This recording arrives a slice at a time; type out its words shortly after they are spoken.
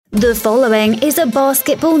The following is a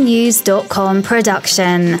basketballnews.com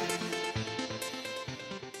production.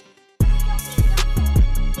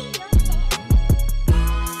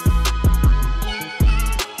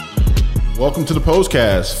 Welcome to the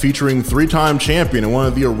Postcast, featuring three-time champion and one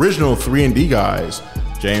of the original 3-and-D guys,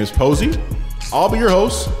 James Posey. I'll be your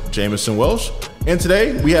host, Jamison Welsh, and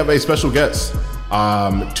today we have a special guest,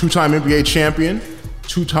 two-time NBA champion,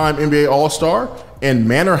 two-time NBA All-Star, and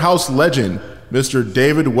Manor House legend, Mr.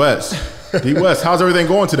 David West. D. West, how's everything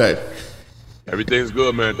going today? Everything's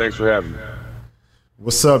good, man. Thanks for having me.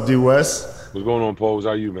 What's up, D. West? What's going on, Pose?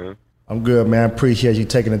 How you, man? I'm good, man. Appreciate you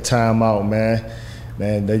taking the time out, man.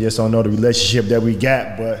 Man, they just don't know the relationship that we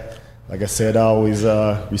got, but like I said, I always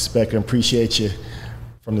respect and appreciate you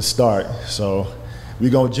from the start. So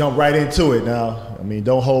we're going to jump right into it now. I mean,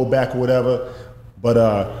 don't hold back or whatever, but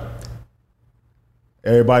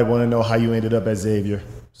everybody want to know how you ended up at Xavier.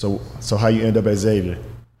 So how you end up at Xavier?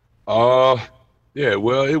 Yeah,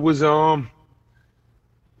 well, it wasn't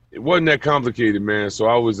that complicated, man. So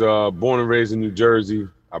I was born and raised in New Jersey.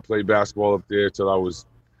 I played basketball up there till I was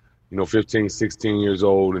 15, 16 years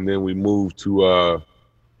old, and then we moved to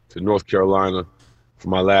North Carolina for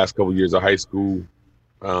my last couple years of high school.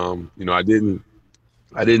 I didn't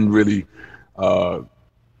really go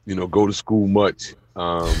to school much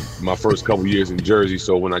my first couple years in Jersey.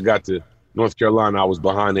 So when I got to North Carolina, I was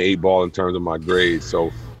behind the 8 ball in terms of my grades.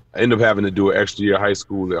 So I ended up having to do an extra year of high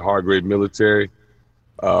school at Hargrave Military.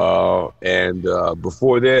 And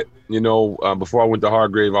before that, before I went to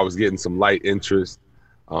Hargrave, I was getting some light interest.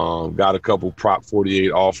 Got a couple Prop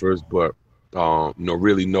 48 offers, but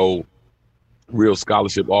really no real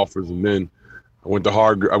scholarship offers. And then I went to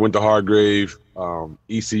Hargrave.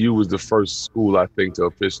 ECU was the first school, I think, to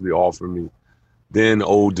officially offer me. Then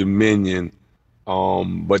Old Dominion.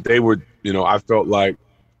 But they were, I felt like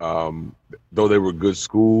though they were good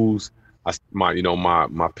schools,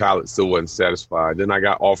 my palate still wasn't satisfied. Then I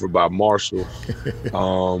got offered by Marshall.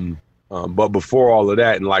 But before all of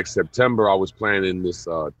that, in like September, I was playing in this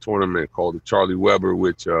tournament called the Charlie Weber,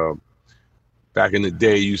 which back in the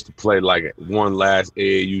day used to play like one last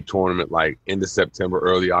AAU tournament, like end of September,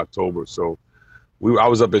 early October. So I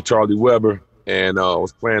was up at Charlie Weber, and I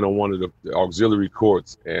was playing on one of the auxiliary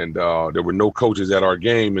courts, and there were no coaches at our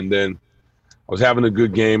game. And then I was having a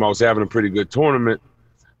good game. I was having a pretty good tournament,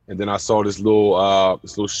 and then I saw this little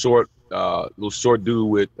short dude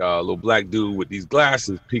with little black dude with these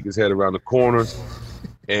glasses peek his head around the corners,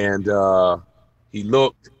 and he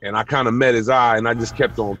looked, and I kind of met his eye, and I just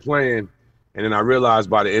kept on playing. And then I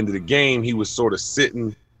realized by the end of the game, he was sort of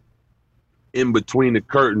sitting in between the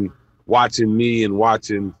curtain, watching me and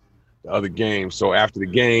watching the other game. So after the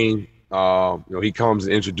game, he comes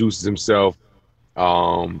and introduces himself.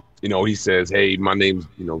 He says, "Hey, my name's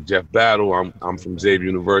Jeff Battle. I'm from Xavier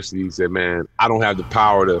University." He said, "Man, I don't have the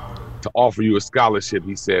power to offer you a scholarship,"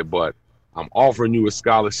 he said, "but I'm offering you a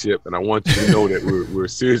scholarship, and I want you to know that we're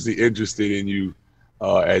seriously interested in you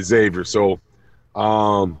at Xavier." So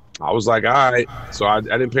I was like, all right. So I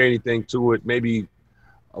didn't pay anything to it. Maybe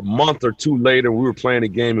a month or two later, we were playing a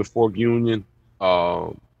game in Fork Union.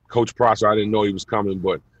 Coach Prosser, I didn't know he was coming,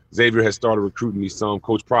 but Xavier had started recruiting me some.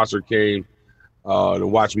 Coach Prosser came to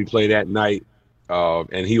watch me play that night,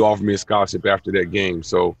 and he offered me a scholarship after that game.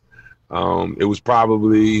 So it was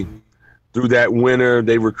probably through that winter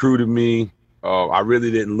they recruited me. I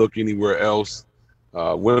really didn't look anywhere else.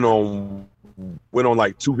 Went on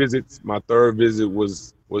like 2 visits. My third visit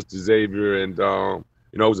was to Xavier, and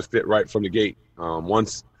it was a fit right from the gate.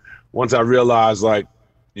 Once I realized what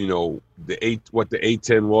the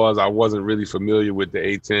A10 was, I wasn't really familiar with the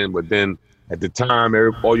A10, but then at the time,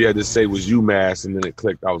 all you had to say was UMass, and then it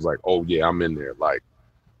clicked. I was like, oh yeah, I'm in there. Like,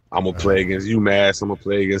 I'm gonna play against UMass. I'm gonna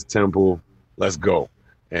play against Temple. Let's go.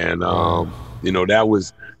 And that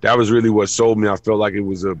was really what sold me. I felt like it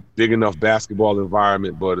was a big enough basketball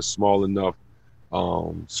environment, but a small enough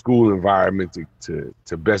school environment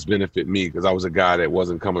to best benefit me, because I was a guy that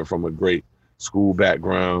wasn't coming from a great school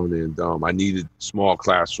background, and I needed small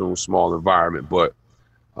classroom, small environment, but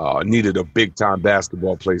needed a big-time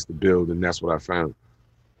basketball place to build, and that's what I found.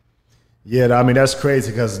 Yeah, I mean, that's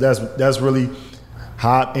crazy, because that's really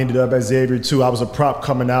how I ended up at Xavier, too. I was a prop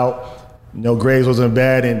coming out. Grades wasn't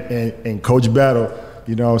bad, and Coach Battle,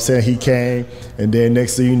 he came, and then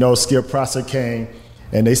next thing you know, Skip Prosser came,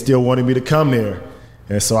 and they still wanted me to come there.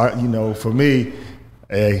 And so, for me,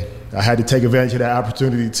 I had to take advantage of that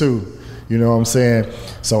opportunity, too. You know what I'm saying?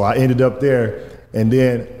 So I ended up there. And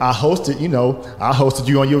then I hosted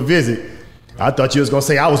you on your visit. I thought you was going to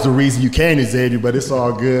say I was the reason you came to Xavier, but it's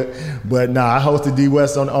all good. But I hosted D.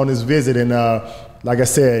 West on his visit, and like I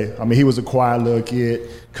said, I mean, he was a quiet little kid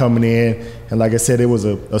coming in. And like I said, it was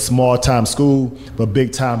a small-time school, but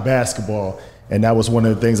big-time basketball. And that was one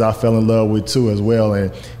of the things I fell in love with, too, as well.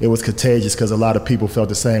 And it was contagious because a lot of people felt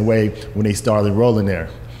the same way when they started rolling there.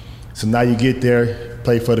 So now you get there,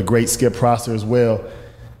 play for the great Skip Prosser as well.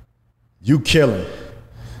 You killing.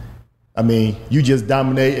 I mean, you just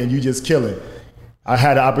dominate and you just killing. I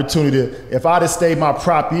had an opportunity to, if I'd have stayed my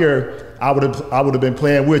prop year, I would have been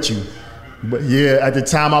playing with you. But yeah, at the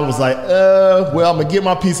time I was like, well, I'm gonna get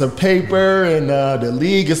my piece of paper and the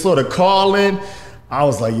league is sort of calling. I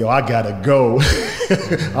was like, yo, I gotta go.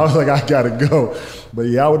 I was like, I gotta go. But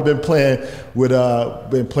yeah, I would have been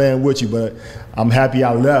playing with you, but I'm happy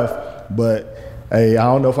I left. But hey, I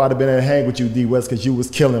don't know if I'd have been in hang with you, D West, because you was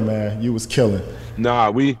killing, man. You was killing.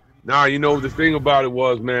 You know, the thing about it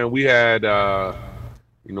was, man, we had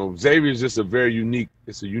Xavier is just a unique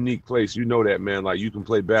place. You know that, man. Like, you can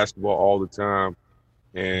play basketball all the time.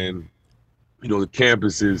 And, the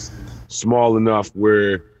campus is small enough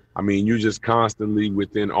where, I mean, you're just constantly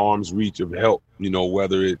within arm's reach of help,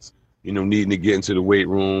 whether it's, needing to get into the weight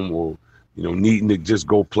room or, needing to just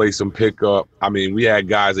go play some pickup. I mean, we had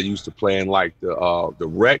guys that used to play in like the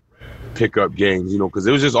rec pickup games, because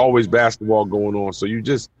there was just always basketball going on. So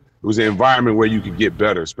it was an environment where you could get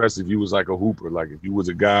better, especially if you was like a hooper. Like if you was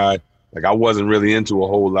a guy, like I wasn't really into a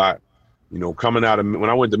whole lot, coming out of, when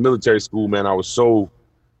I went to military school, man, I was so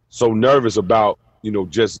nervous about,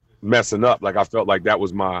 just messing up. Like I felt like that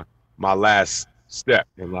was my last step.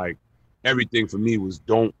 And like everything for me was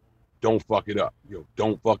don't fuck it up.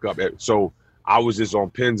 Don't fuck up. So I was just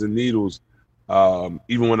on pins and needles.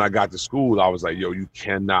 Even when I got to school, I was like, yo, you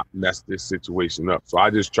cannot mess this situation up. So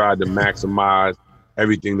I just tried to maximize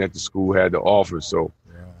everything that the school had to offer. So,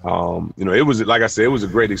 it was, like I said, it was a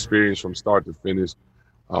great experience from start to finish.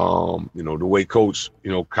 The way coach,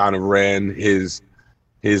 kind of ran his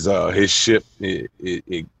ship,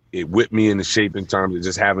 it whipped me into shape in terms of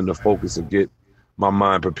just having to focus and get my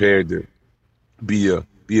mind prepared to be a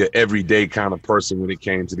everyday kind of person when it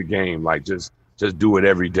came to the game. Like just do it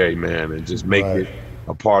every day, man, and just make it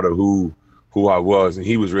a part of who I was. And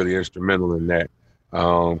he was really instrumental in that.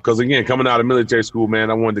 Because again, coming out of military school, man,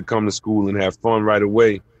 I wanted to come to school and have fun right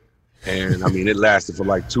away. And I mean, it lasted for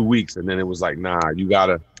like 2 weeks, and then it was like, nah, you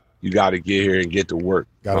gotta get here and get to work.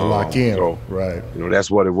 Gotta lock in, so, right? That's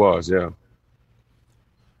what it was, yeah.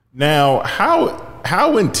 Now,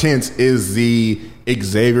 how intense is the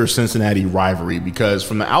Xavier-Cincinnati rivalry? Because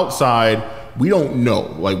from the outside, we don't know.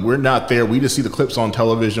 Like, we're not there. We just see the clips on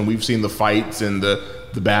television. We've seen the fights and the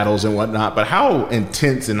battles and whatnot. But how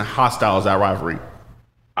intense and hostile is that rivalry?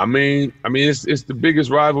 I mean, it's the biggest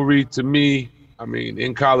rivalry to me. I mean,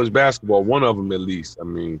 in college basketball, one of them at least. I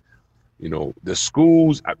mean, the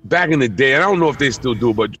schools back in the day, and I don't know if they still do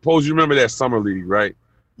it, but suppose you remember that summer league, right?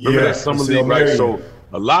 Remember that summer league, right? So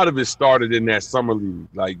a lot of it started in that summer league.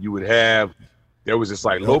 Like there was this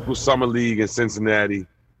like local summer league in Cincinnati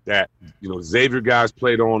that, Xavier guys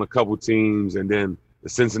played on a couple teams, and then the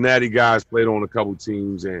Cincinnati guys played on a couple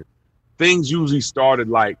teams, and things usually started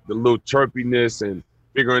like the little chirpiness and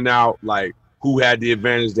figuring out like who had the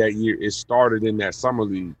advantage that year. It started in that summer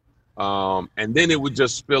league. And then it would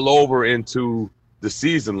just spill over into the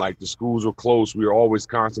season. Like the schools were close. We were always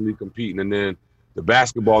constantly competing. And then the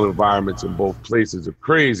basketball environments in both places are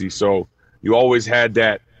crazy. So you always had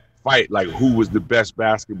that fight, like who was the best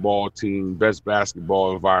basketball team, best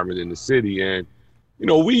basketball environment in the city. And,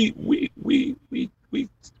 we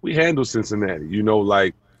handle Cincinnati,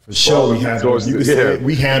 like, for sure,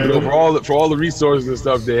 we handle for all the resources and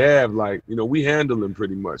stuff they have. Like, we handle them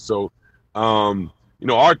pretty much. So,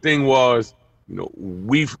 our thing was,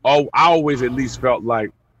 I always at least felt like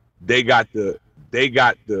they got the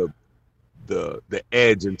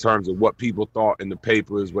edge in terms of what people thought in the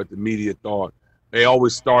papers, what the media thought. They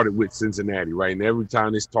always started with Cincinnati, right? And every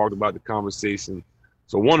time they talked about the conversation.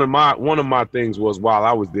 So one of my things was, while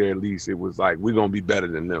I was there, at least, it was like, we're gonna be better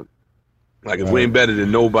than them. Like, if we ain't better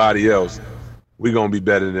than nobody else, we're going to be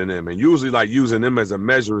better than them. And usually, like, using them as a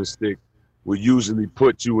measuring stick would usually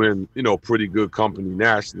put you in, pretty good company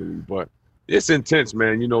nationally. But it's intense,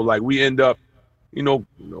 man. Like, we end up,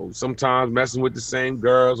 sometimes messing with the same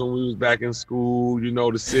girls when we was back in school.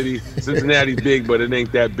 The city, Cincinnati's big, but it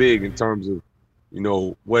ain't that big in terms of,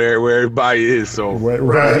 where everybody is. So we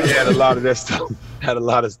had a lot of that stuff,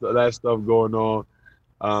 that stuff going on.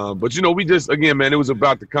 But, we just, again, man, it was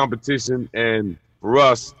about the competition. And for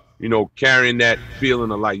us, carrying that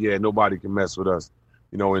feeling of like, yeah, nobody can mess with us,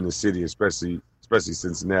 in the city, especially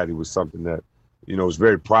Cincinnati, was something that, is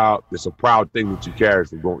very proud. It's a proud thing that you carry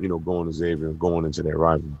for going to Xavier and going into that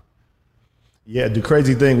rivalry. Yeah, the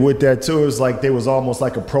crazy thing with that too is like they was almost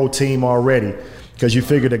like a pro team already, because you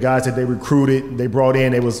figure the guys that they recruited, they brought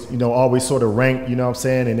in, they was always sort of ranked, you know what I'm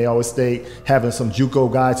saying, and they always stayed having some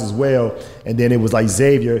JUCO guys as well. And then it was like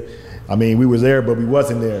Xavier. I mean, we was there, but we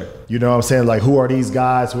wasn't there. You know what I'm saying? Like, who are these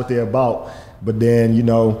guys? What they're about? But then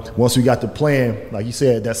once we got to playing, like you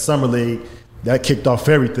said, that summer league, that kicked off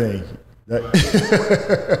everything.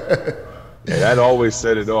 Yeah, that always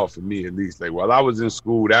set it off for me, at least. Like, while I was in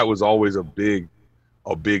school, that was always a big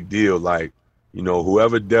deal. Like,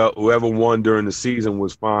 whoever won during the season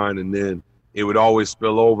was fine, and then it would always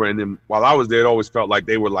spill over. And then while I was there, it always felt like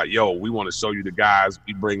they were like, "Yo, we want to show you the guys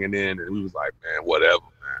we bringing in," and we was like, "Man, whatever,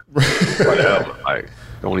 man, whatever." Like,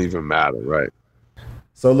 don't even matter, right?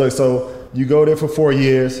 So look, you go there for 4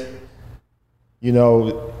 years.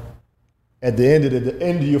 At the end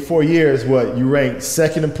of your 4 years, what, you ranked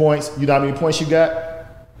second in points? You know how many points you got?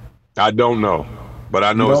 I don't know, but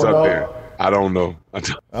I know it's up there. I don't know.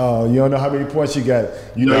 Oh, you don't know how many points you got?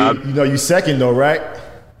 You second though, right?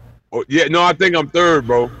 Oh, yeah, no, I think I'm third,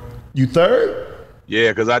 bro. You third?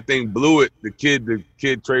 Yeah, because I think Blewett, the kid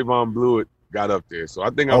Trayvon Blewett got up there, so I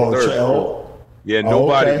think I'm third. Yeah,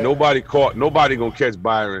 nobody gonna catch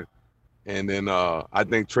Byron, and then I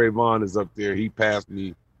think Trayvon is up there. He passed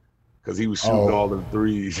me because he was shooting all them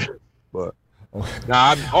threes. But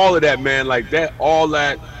all of that, man, like that, all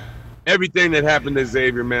that, everything that happened to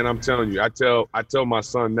Xavier, man, I'm telling you, I tell my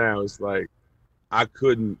son now, it's like I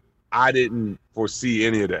didn't foresee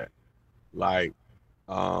any of that. Like,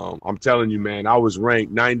 I'm telling you, man, I was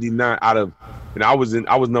ranked 99 out of, and I was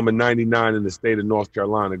number 99 in the state of North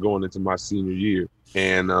Carolina going into my senior year.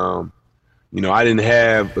 And, I didn't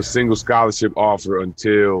have a single scholarship offer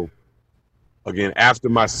until, again, after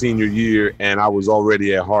my senior year, and I was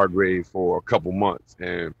already at Hargrave for a couple months.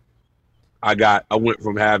 And I went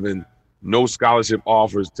from having no scholarship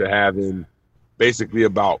offers to having basically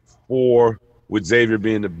about 4, with Xavier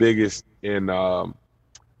being the biggest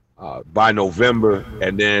by November.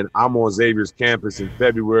 And then I'm on Xavier's campus in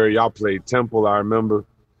February. Y'all played Temple, I remember.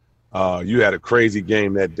 You had a crazy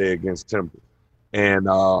game that day against Temple. And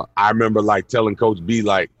I remember like telling Coach B,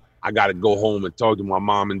 like, I got to go home and talk to my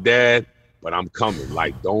mom and dad, but I'm coming.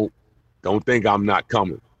 Like, don't think I'm not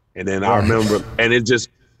coming. And then I remember, and it just,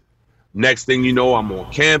 next thing you know, I'm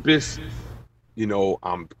on campus.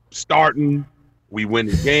 I'm starting. We win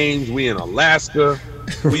the games. We in Alaska.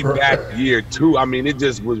 We back year 2. I mean, it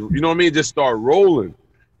just was, it just started rolling.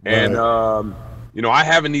 And, I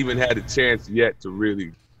haven't even had a chance yet to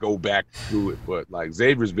really go back through it. But, like,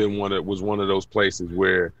 Xavier's been was one of those places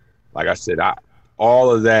where, like I said,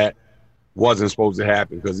 all of that wasn't supposed to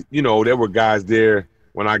happen because, there were guys there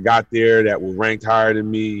when I got there that were ranked higher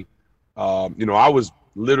than me. I was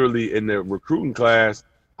literally in the recruiting class.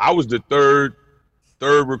 I was the third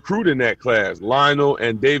recruit in that class. Lionel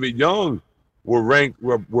and David Young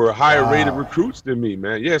were higher rated recruits than me,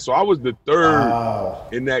 man. Yeah, so I was the third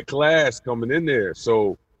in that class coming in there.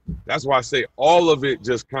 So that's why I say all of it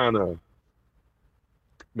just kind of,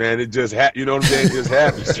 man, it just you know what I'm saying? It just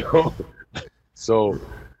happens. So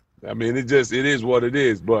I mean, it is what it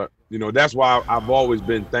is. But that's why I've always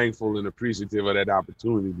been thankful and appreciative of that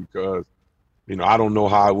opportunity because, I don't know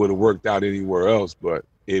how it would have worked out anywhere else, but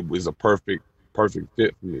it was a perfect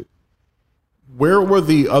fit for me. Where were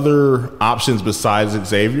the other options besides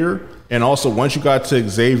Xavier? And also, once you got to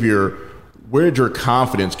Xavier, where did your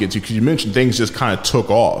confidence get to? Because you mentioned things just kind of took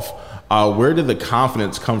off. Where did the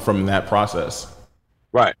confidence come from in that process?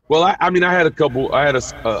 Right. Well, I had a couple. I had an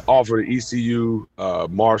offer to ECU,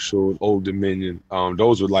 Marshall, and Old Dominion.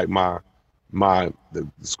 Those were like the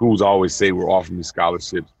schools I always say were offering me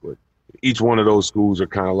scholarships, but each one of those schools are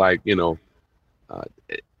kind of like,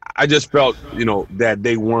 I just felt, that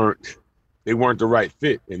they weren't the right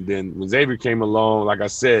fit. And then when Xavier came along, like I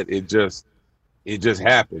said, it just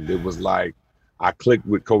happened. It was like I clicked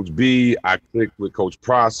with Coach B, I clicked with Coach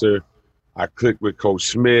Prosser, I clicked with Coach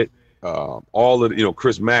Schmidt. All of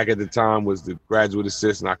Chris Mack at the time was the graduate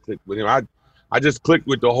assistant. I clicked with him. I just clicked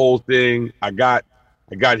with the whole thing. I got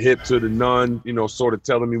hip to the nun, sort of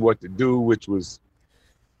telling me what to do, which was,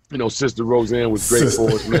 Sister Roseanne was great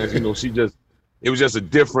for us, man. It was just a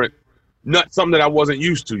different, something that I wasn't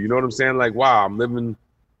used to. You know what I'm saying? Like, wow, I'm living.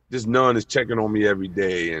 This nun is checking on me every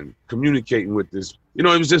day and communicating with this. It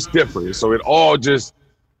was just different. So it all just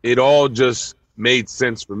made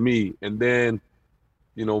sense for me. And then,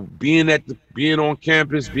 being on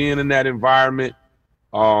campus, being in that environment,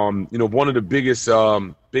 one of the biggest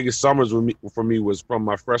summers for me was from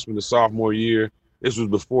my freshman to sophomore year. This was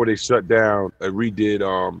before they shut down, we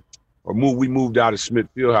moved out of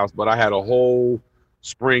Schmidt Fieldhouse, but I had a whole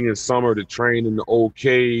spring and summer to train in the old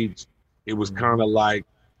cage. It was kind of like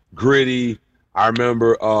gritty. I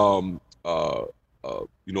remember, a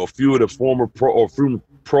few of the former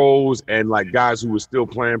pros and like guys who were still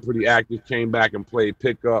playing pretty active came back and played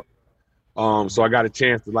pickup. So I got a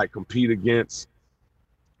chance to like compete against,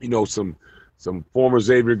 some former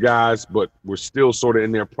Xavier guys, but were still sort of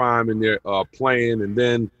in their prime and they're playing, and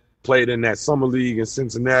then played in that summer league in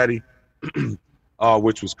Cincinnati,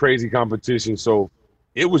 which was crazy competition. So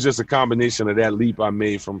it was just a combination of that leap I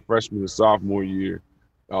made from freshman to sophomore year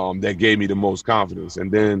that gave me the most confidence.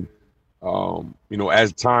 And then,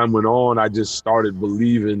 as time went on, I just started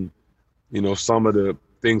believing, some of the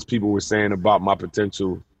things people were saying about my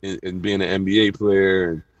potential in being an NBA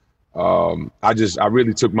player. And I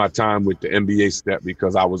really took my time with the NBA step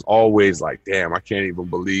because I was always like, damn, I can't even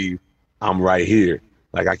believe I'm right here.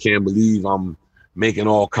 Like, I can't believe I'm making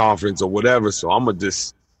all conference or whatever. So I'm going to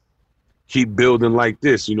just keep building like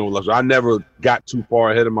this. I never got too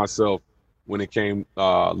far ahead of myself when it came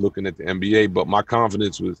looking at the NBA, but my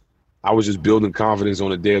confidence I was just building confidence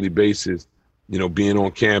on a daily basis, being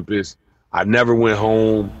on campus. I never went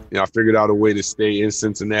home. I figured out a way to stay in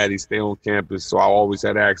Cincinnati, stay on campus. So I always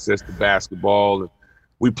had access to basketball. And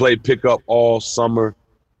we played pickup all summer.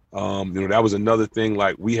 That was another thing.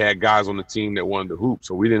 Like, we had guys on the team that wanted to hoop.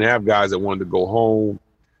 So we didn't have guys that wanted to go home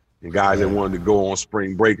and guys that wanted to go on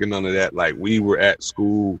spring break and none of that. Like, we were at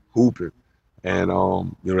school hooping. And,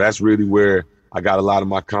 that's really where I got a lot of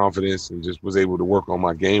my confidence and just was able to work on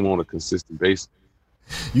my game on a consistent basis.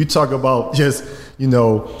 You talk about just, being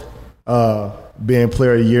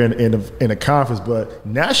player of the year in a conference, but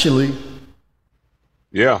nationally,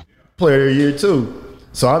 yeah, player of the year too.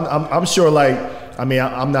 So I'm sure,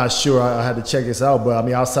 I'm not sure. I had to check this out,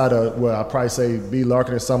 but outside of I'd probably say B.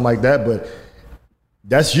 Larkin or something like that, but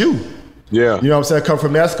that's you. Yeah, you know what I'm saying? Come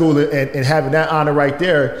from that school and having that honor right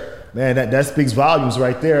there, man, that speaks volumes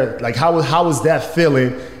right there. Like, how was that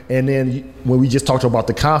feeling? And then when we just talked about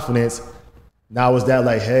the confidence, now is that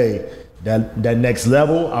like, hey, that next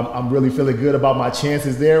level, I'm really feeling good about my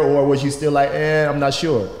chances there, or was you still like, I'm not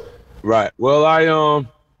sure? Right. Well,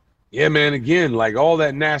 yeah, man, again, like all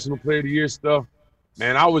that National Player of the Year stuff,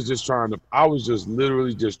 man, I was just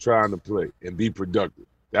literally just trying to play and be productive.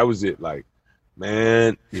 That was it. Like,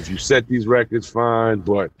 man, if you set these records, fine,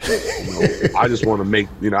 but I just want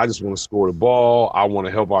to I just want to score the ball. I want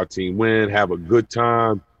to help our team win, have a good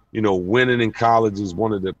time. Winning in college is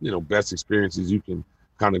one of the, best experiences you can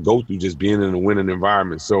kind of go through, just being in a winning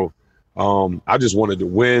environment. So I just wanted to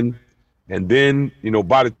win. And then,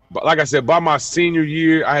 like I said, by my senior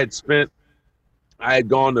year, I had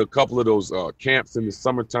gone to a couple of those camps in the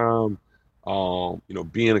summertime,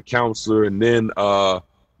 being a counselor. And then, I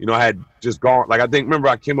had just gone, like, remember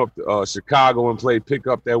I came up to Chicago and played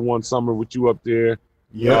pickup that one summer with you up there.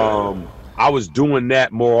 Yeah. I was doing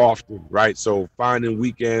that more often, right? So finding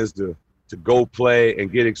weekends to go play and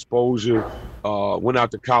get exposure. Went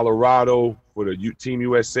out to Colorado for the Team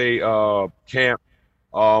USA camp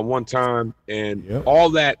one time, and all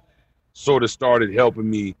that sort of started helping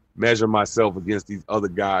me measure myself against these other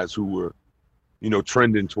guys who were,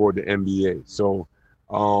 trending toward the NBA. So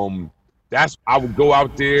I would go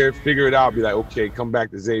out there, figure it out, be like, okay, come back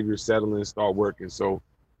to Xavier, settle in, start working. So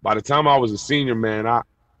by the time I was a senior, man, I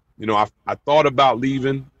thought about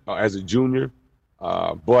leaving as a junior,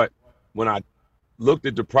 but when I looked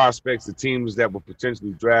at the prospects, the teams that would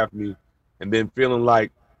potentially draft me, and then feeling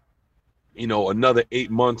like, another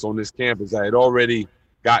 8 months on this campus, I had already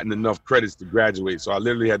gotten enough credits to graduate. So I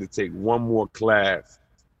literally had to take one more class,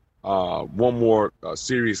 one more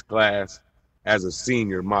serious class as a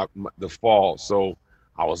senior, the fall. So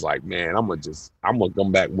I was like, man, I'm gonna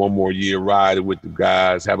come back one more year, ride it with the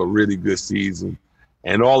guys, have a really good season.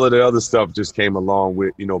 And all of the other stuff just came along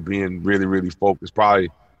with, being really, really focused. Probably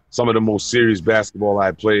some of the most serious basketball I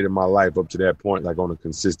had played in my life up to that point, like on a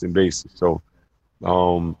consistent basis. So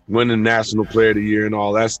winning National Player of the Year and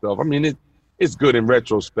all that stuff, it's good in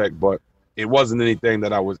retrospect, but it wasn't anything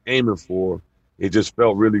that I was aiming for. It just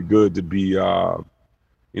felt really good to be,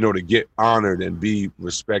 to get honored and be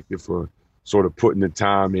respected for sort of putting the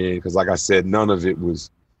time in. Because like I said, none of it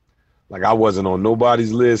was, like, I wasn't on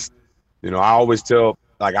nobody's list. I always tell,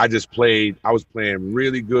 like, I was playing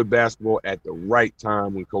really good basketball at the right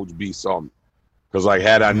time when Coach B saw me. Because, like,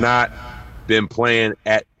 had I not been playing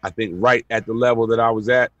at, I think, right at the level that I was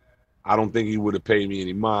at, I don't think he would have paid me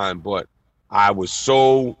any mind. But I was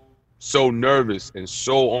so nervous and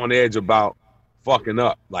so on edge about fucking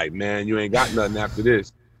up. Like, man, you ain't got nothing after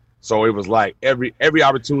this. So it was like every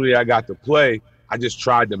opportunity I got to play, I just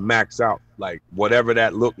tried to max out. Like, whatever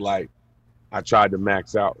that looked like, I tried to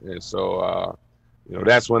max out. And so,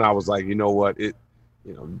 that's when I was like, you know what,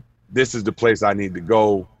 this is the place I need to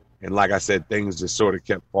go. And like I said, things just sort of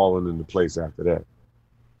kept falling into place after that.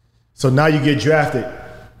 So now you get drafted.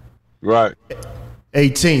 Right.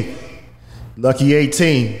 18th. Lucky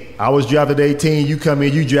 18. I was drafted 18. You come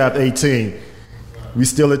in, you draft 18. We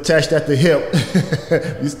still attached at the hip.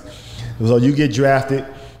 So you get drafted.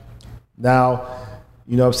 Now,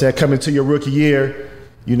 you know what I'm saying, coming to your rookie year,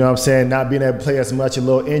 you know what I'm saying, not being able to play as much, a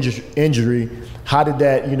little injury. How did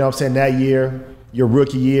that, you know what I'm saying, that year, your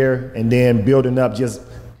rookie year, and then building up, just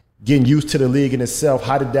getting used to the league in itself,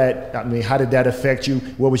 how did that affect you?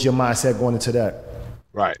 What was your mindset going into that?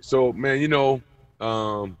 Right. So, man, you know,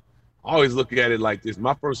 I always look at it like this.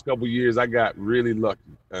 My first couple years, I got really lucky.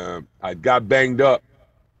 I got banged up.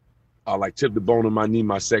 I tipped the bone in my knee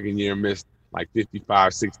my second year and missed like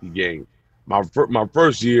 55, 60 games. My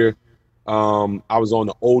first year, I was on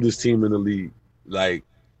the oldest team in the league, like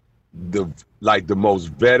the most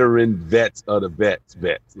veteran vets of the vets,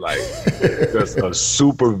 like just a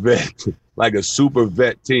super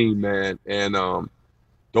vet team, man. And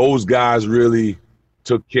those guys really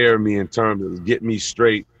took care of me in terms of get me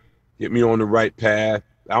straight, get me on the right path.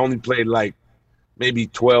 I only played like maybe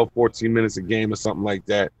 12, 14 minutes a game or something like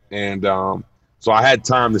that. And so I had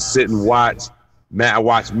time to sit and watch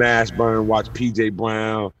Mashburn, watch P.J.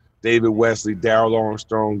 Brown, David Wesley, Darrell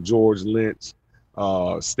Armstrong, George Lynch,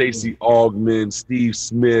 Stacey Augmon, Steve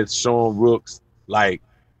Smith, Sean Rooks,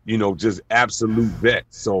 just absolute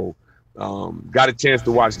vets. So got a chance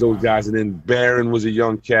to watch those guys. And then Barron was a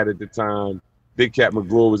young cat at the time. Big Cat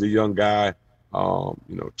McGlure was a young guy.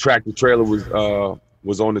 Tractor Trailer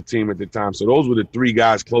was on the team at the time. So those were the three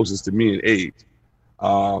guys closest to me in age.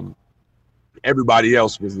 Everybody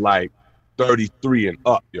else was like 33 and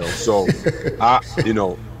up, yo. So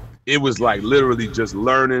it was like literally just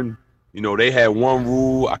learning. They had one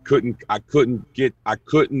rule. I couldn't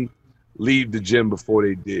leave the gym before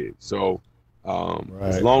they did. So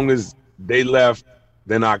as long as they left,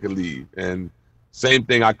 then I could leave. And same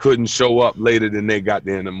thing, I couldn't show up later than they got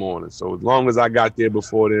there in the morning. So as long as I got there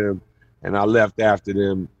before them and I left after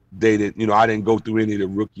them, they didn't, I didn't go through any of the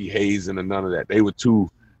rookie hazing or none of that. They were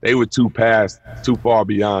too far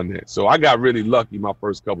beyond that. So I got really lucky my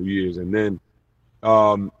first couple years. And then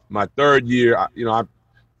my third year, I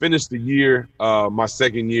finished the year, my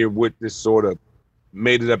second year with this sort of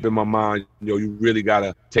made it up in my mind, you really got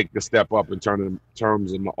to take the step up in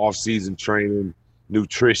terms of my off-season training,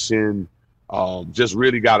 nutrition, just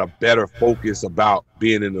really got a better focus about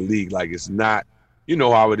being in the league. Like it's not,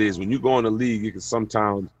 how it is. When you go in the league, it can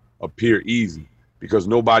sometimes appear easy because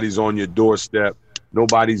nobody's on your doorstep.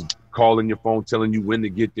 Nobody's calling your phone telling you when to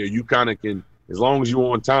get there. You kind of can, as long as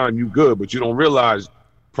you're on time, you good. But you don't realize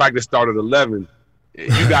practice started at 11.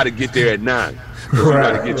 You got to get there at 9. You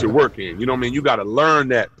got to get your work in. You know what I mean? You got to learn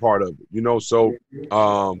that part of it. So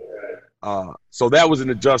so that was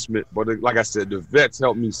an adjustment. But like I said, the vets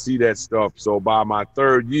helped me see that stuff. So by my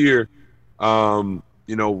third year,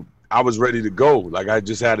 I was ready to go. Like I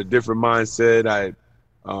just had a different mindset. I,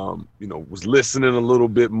 was listening a little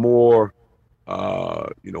bit more.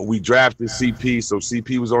 We drafted CP, so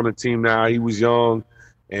CP was on the team now. He was young,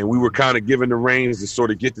 and we were kind of given the reins to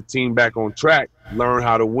sort of get the team back on track, learn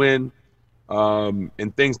how to win,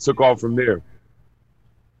 and things took off from there.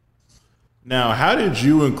 Now, how did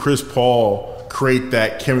you and Chris Paul create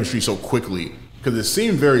that chemistry so quickly? Because it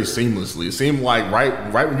seemed very seamlessly. It seemed like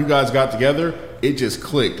right when you guys got together, it just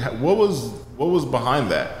clicked. What was behind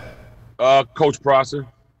that? Coach Prosser.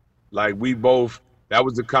 Like that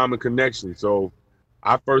was the common connection. So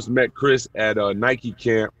I first met Chris at a Nike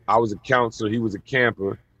camp. I was a counselor. He was a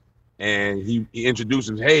camper. And he introduced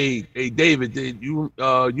him. Hey, David, did you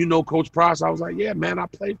know Coach Prosser? I was like, yeah, man, I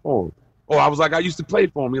played for him. Oh, I was like, I used to play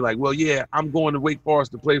for him. He's like, well, yeah, I'm going to Wake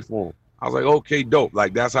Forest to play for him. I was like, okay, dope.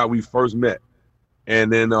 Like, that's how we first met.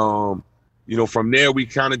 And then, from there, we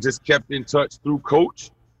kind of just kept in touch through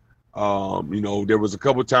Coach. There was a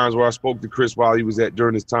couple of times where I spoke to Chris while he was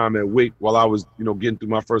during his time at Wake, while I was, getting through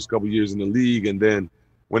my first couple of years in the league. And then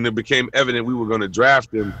when it became evident we were going to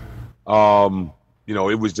draft him,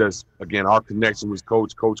 it was just, again, our connection was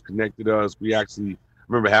Coach. Coach connected us. We actually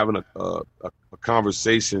remember having a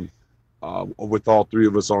conversation with all three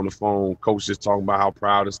of us on the phone. Coach just talking about how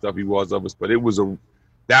proud and stuff he was of us. But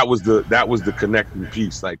that was the connecting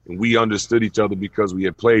piece. Like, and we understood each other because we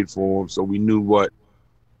had played for him, so we knew what,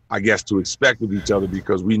 I guess, to expect of each other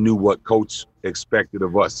because we knew what Coach expected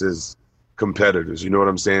of us as competitors. You know what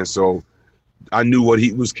I'm saying? So I knew what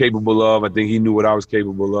he was capable of. I think he knew what I was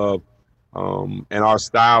capable of. And our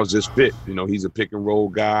styles just fit. He's a pick and roll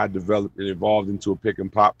guy, developed and evolved into a pick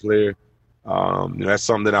and pop player. That's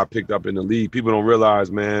something that I picked up in the league. People don't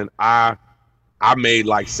realize, man, I I made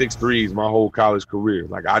like 6 threes my whole college career.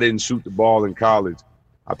 Like, I didn't shoot the ball in college.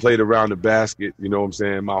 I played around the basket, you know what I'm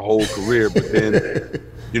saying, my whole career. But then,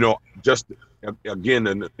 just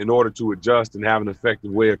again, in order to adjust and have an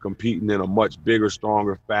effective way of competing in a much bigger,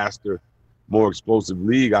 stronger, faster, more explosive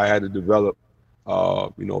league, I had to develop,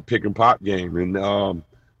 a pick and pop game. And,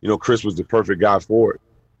 Chris was the perfect guy for it.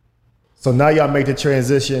 So now y'all make the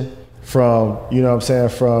transition from,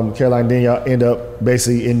 from Carolina, then y'all end up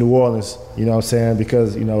basically in New Orleans,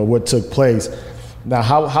 because, what took place. Now,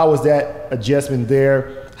 how was that adjustment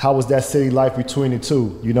there? How was that city life between the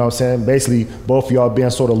two? Basically, both of y'all being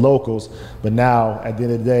sort of locals, but now at the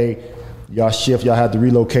end of the day, y'all had to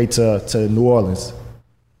relocate to New Orleans.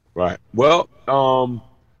 Right. Well, I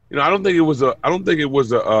don't think it was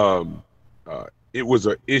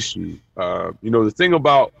an issue. The thing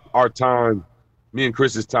about our time, me and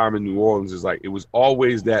Chris's time in New Orleans, is like it was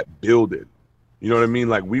always that building. You know what I mean?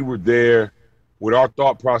 Like, we were there. What our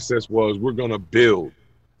thought process was, we're gonna build.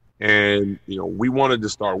 And, we wanted to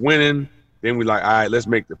start winning. Then we like, all right, let's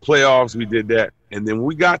make the playoffs. We did that. And then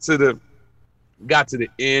we got to the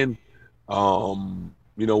end.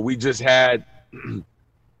 We just had,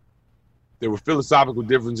 there were philosophical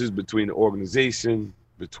differences between the organization,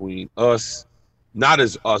 between us, not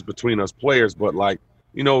as us, between us players, but like,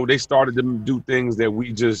 they started to do things that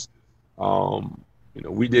we just,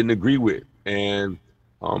 we didn't agree with. And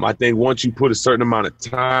I think once you put a certain amount of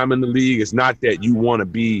time in the league, it's not that you want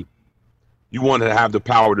to have the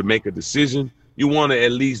power to make a decision. You want to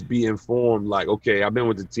at least be informed, like, okay, I've been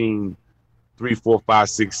with the team 3, 4, 5,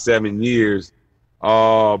 6, 7 years.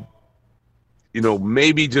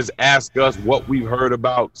 Maybe just ask us what we've heard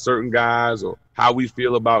about certain guys or how we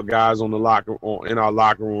feel about guys in our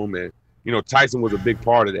locker room. And, Tyson was a big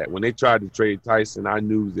part of that. When they tried to trade Tyson, I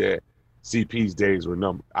knew that CP's days were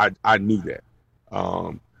numbered. I knew that.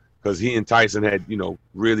 Because he and Tyson had,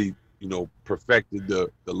 really, perfected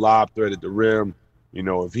the lob threat at the rim.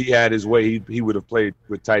 If he had his way, he would have played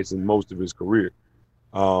with Tyson most of his career.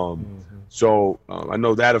 So I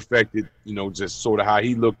know that affected, just sort of how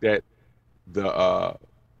he looked at the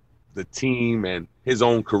team and his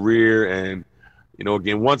own career. And,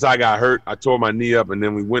 again, once I got hurt, I tore my knee up, and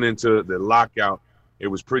then we went into the lockout. It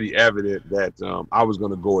was pretty evident that I was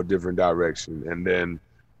going to go a different direction. And then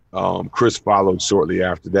Chris followed shortly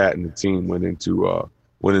after that, and the team went into a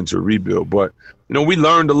rebuild. But, we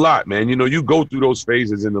learned a lot, man. You go through those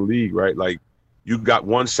phases in the league, right? Like, you got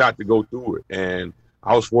one shot to go through it. And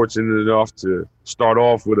I was fortunate enough to start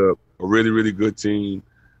off with a really, really good team,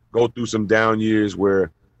 go through some down years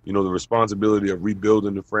where, the responsibility of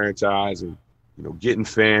rebuilding the franchise and, getting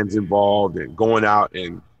fans involved and going out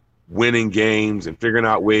and winning games and figuring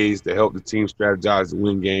out ways to help the team strategize to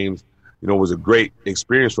win games, was a great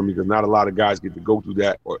experience for me, because not a lot of guys get to go through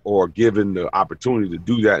that or given the opportunity to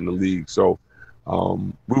do that in the league. So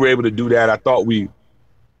we were able to do that. I thought we,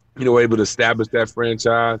 were able to establish that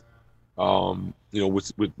franchise,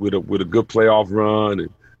 with a good playoff run and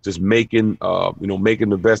just making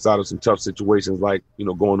the best out of some tough situations, like,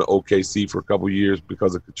 going to OKC for a couple of years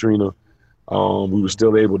because of Katrina. We were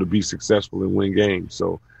still able to be successful and win games.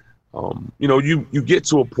 So, you get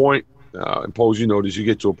to a point, and Pose, this, you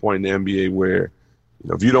get to a point in the NBA where,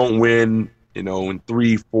 if you don't win, in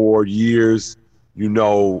 3-4 years, you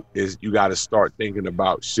got to start thinking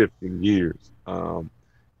about shifting gears. I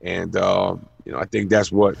think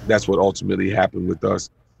that's what ultimately happened with us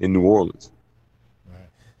in New Orleans.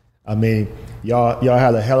 I mean, y'all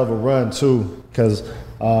had a hell of a run too, because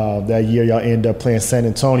that year y'all ended up playing San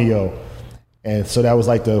Antonio, and so that was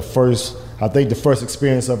like the first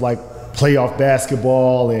experience of like playoff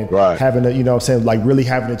basketball and having really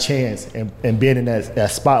having a chance and being in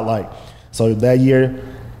that spotlight. So that year,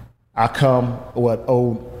 I come 08,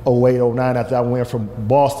 09 after I went from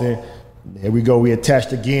Boston. Here we go, we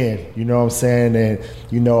attached again, and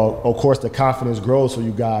of course the confidence grows for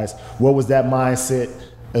you guys. What was that mindset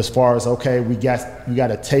as far as, okay, we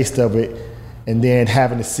got a taste of it, and then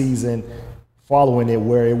having a season following it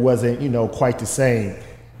where it wasn't, quite the same?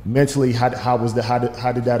 Mentally, how did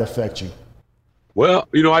that affect you? Well,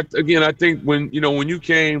 I think when you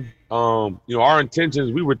came, our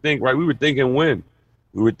intentions, we were thinking win.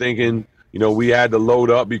 We were thinking, we had to load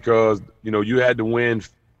up because, you had to win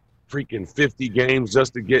freaking 50 games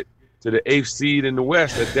just to get to the 8th seed in the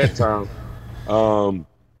West at that time.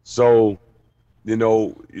 So,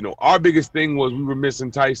 our biggest thing was we were missing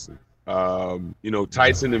Tyson.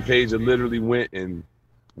 Tyson and Paige literally went and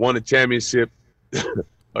won a championship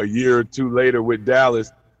a year or two later with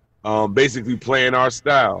Dallas, basically playing our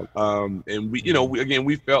style. And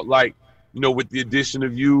we felt like, with the addition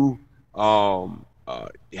of you,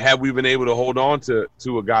 had we been able to hold on to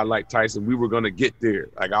a guy like Tyson, we were going to get there.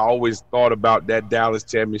 Like, I always thought about that Dallas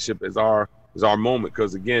championship as our moment,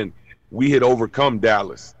 because again, we had overcome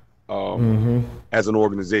Dallas as an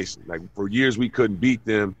organization. Like, for years we couldn't beat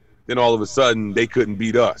them. Then all of a sudden they couldn't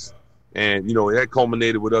beat us. And, that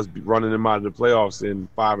culminated with us running them out of the playoffs in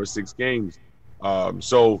 5 or 6 games.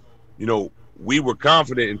 So, we were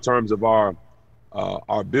confident in terms of our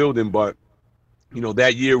building, but,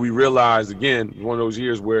 that year we realized, again, one of those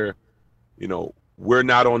years where, we're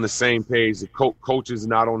not on the same page. The coach is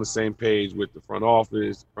not on the same page with the front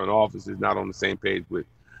office. The front office is not on the same page with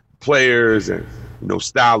players, and,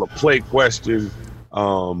 style of play questions.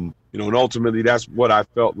 And ultimately that's what I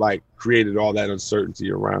felt like created all that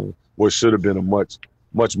uncertainty around what should have been a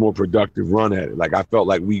much more productive run at it. Like, I felt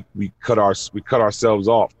like we cut ourselves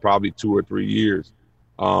off probably 2 or 3 years,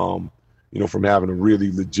 from having a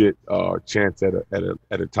really legit chance at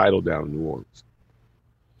a title down in New Orleans.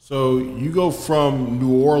 So you go from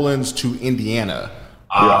New Orleans to Indiana.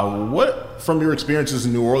 What, from your experiences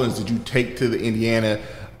in New Orleans, did you take to the Indiana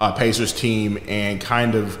Pacers team and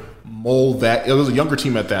kind of mold that? It was a younger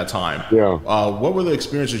team at that time. Yeah. What were the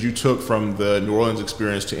experiences you took from the New Orleans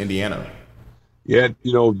experience to Indiana? Yeah,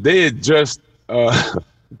 they had just the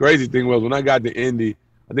crazy thing was, when I got to Indy,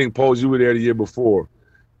 I think, Pose, you were there the year before,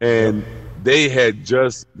 and they had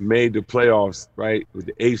just made the playoffs, right, with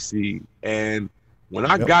the 8th seed. And when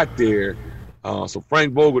I got there, so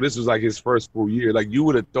Frank Vogel, this was like his first full year. Like, you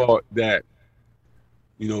would have thought that,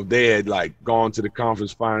 they had like gone to the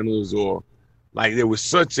conference finals, or like there was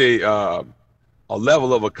such a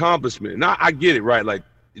level of accomplishment. And I get it, right? Like,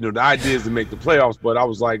 the idea is to make the playoffs, but I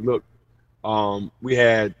was like, look, we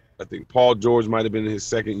had, I think Paul George might have been in his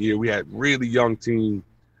second year. We had really young team,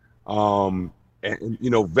 and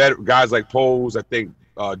guys like Pose, I think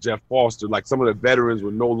Jeff Foster, like some of the veterans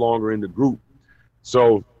were no longer in the group.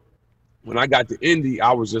 So when I got to Indy,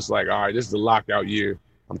 I was just like, all right, this is the lockout year.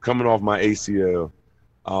 I'm coming off my ACL.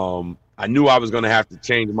 I knew I was going to have to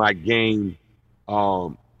change my game,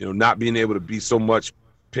 not being able to be so much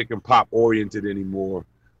pick and pop oriented anymore.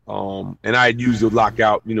 And I had used the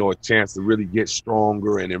lockout, a chance to really get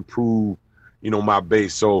stronger and improve, my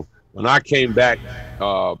base. So when I came back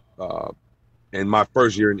in my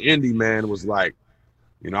first year in Indy, man, it was like,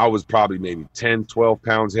 I was probably maybe 10, 12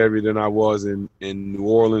 pounds heavier than I was in New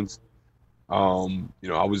Orleans.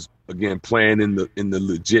 I was, again, playing in the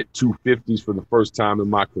legit 250s for the first time in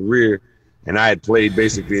my career. And I had played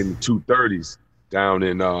basically in the 230s down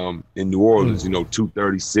in New Orleans,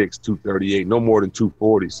 236, 238, no more than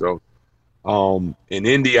 240. So in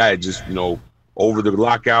Indy, I had just, over the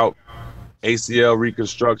lockout, ACL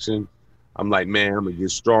reconstruction, I'm like, man, I'm going to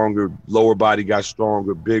get stronger. Lower body got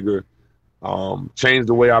stronger, bigger. Changed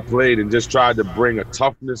the way I played and just tried to bring a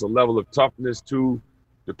level of toughness to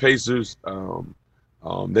the Pacers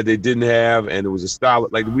that they didn't have. And it was a style,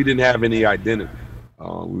 like, we didn't have any identity.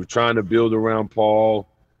 We were trying to build around Paul.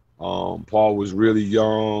 Paul was really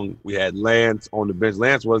young. We had Lance on the bench.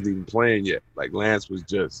 Lance wasn't even playing yet. Like, Lance was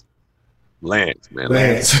just Lance, man.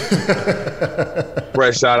 Lance.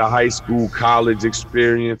 Fresh out of high school, college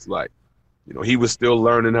experience. Like, he was still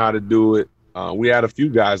learning how to do it. We had a few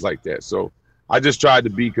guys like that. So I just tried to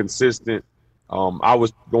be consistent. I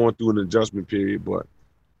was going through an adjustment period, but,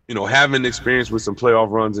 having experience with some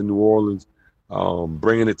playoff runs in New Orleans,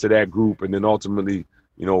 bringing it to that group, and then ultimately,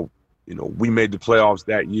 we made the playoffs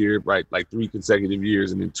that year, right? Like 3 consecutive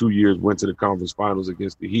years, and then 2 years went to the conference finals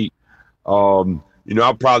against the Heat. I'm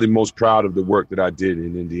probably most proud of the work that I did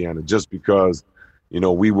in Indiana, just because,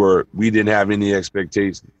 we didn't have any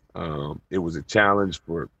expectations. It was a challenge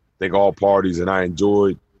for, I think, all parties, and I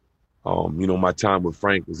enjoyed, my time with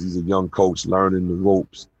Frank, because he's a young coach learning the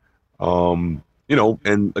ropes.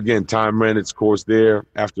 And again, time ran its course there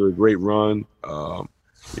after a great run.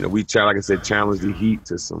 We, like I said, challenged the Heat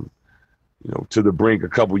to some, to the brink a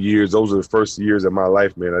couple years. Those are the first years of my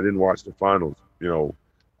life, man. I didn't watch the finals,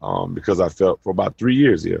 because I felt for about 3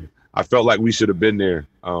 years here, I felt like we should have been there.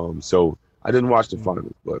 So I didn't watch the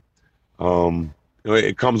finals, but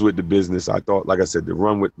it comes with the business. I thought, like I said, the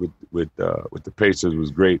run with the Pacers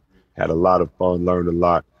was great. Had a lot of fun, learned a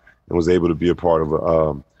lot, and was able to be a part of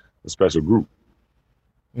a special group.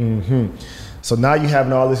 Mm-hmm. So now you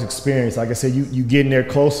having all this experience. Like I said, you getting there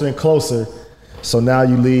closer and closer. So now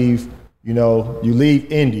you leave, you leave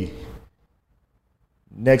Indy.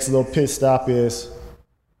 Next little pit stop is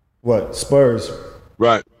what? Spurs.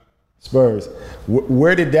 Right. Spurs.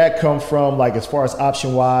 Where did that come from, like, as far as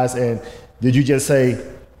option-wise? And did you just say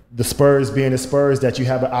the Spurs being the Spurs that you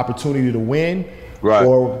have an opportunity to win? Right.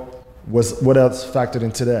 Or what else factored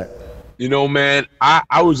into that? Man,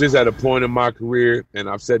 I was just at a point in my career, and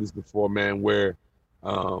I've said this before, man, where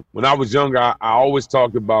when I was younger, I always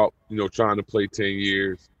talked about, trying to play 10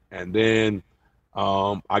 years. And then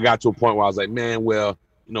I got to a point where I was like, man, well,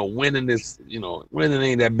 winning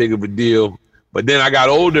ain't that big of a deal. But then I got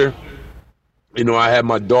older. I had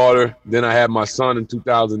my daughter. Then I had my son in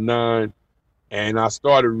 2009. And I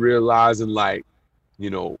started realizing, like,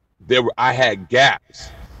 I had gaps,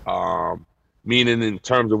 meaning in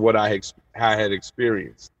terms of what I had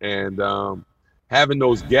experienced. And having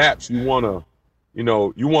those gaps, you want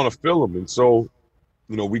to fill them. And so,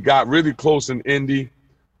 we got really close in Indy.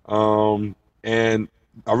 And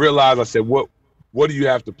I realized, I said, what do you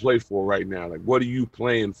have to play for right now? Like, what are you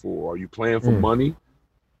playing for? Are you playing for money?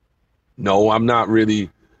 No, I'm not really.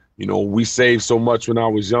 We saved so much when I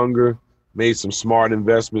was younger, made some smart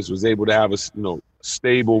investments, was able to have a,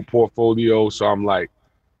 stable portfolio. So I'm like,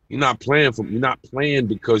 you're not playing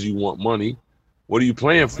because you want money. What are you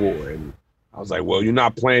playing for? And I was like, well, you're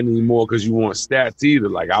not playing anymore because you want stats either.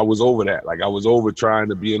 Like, I was over that. Like, I was over trying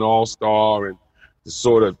to be an all-star and the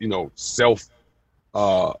sort of,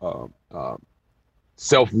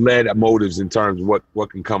 self-led motives in terms of what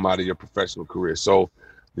can come out of your professional career. So,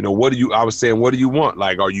 I was saying, what do you want?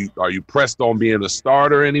 Like, are you pressed on being a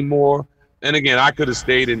starter anymore? And again, I could have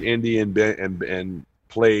stayed in Indy and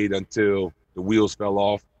played until the wheels fell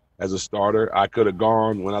off as a starter. I could have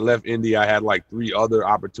gone. When I left Indy, I had like 3 other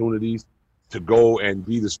opportunities to go and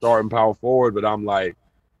be the starting power forward. But I'm like,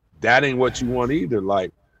 that ain't what you want either.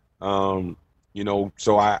 Like, so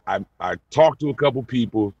I talked to a couple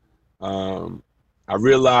people. I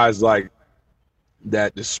realized, like,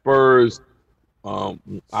 that the Spurs,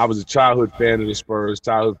 I was a childhood fan of the Spurs,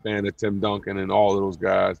 childhood fan of Tim Duncan and all of those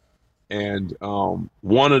guys. And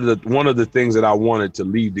one of the things that I wanted to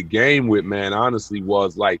leave the game with, man, honestly,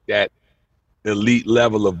 was like that elite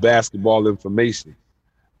level of basketball information.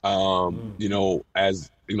 I'm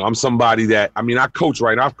somebody that, I coach,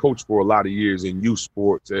 right? I've coached for a lot of years in youth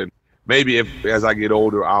sports, and maybe as I get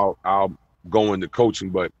older, I'll go into coaching,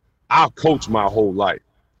 but I'll coach my whole life.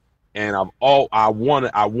 And I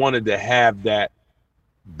wanted to have that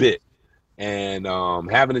bit, and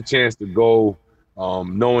having a chance to go,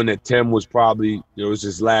 knowing that Tim was probably, it was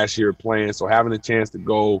his last year playing, so having a chance to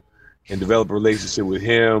go and develop a relationship with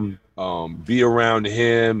him, be around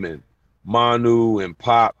him and Manu and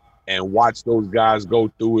Pop, and watch those guys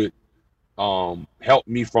go through it, helped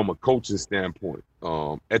me from a coaching standpoint.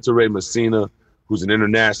 Ettore Messina, who's an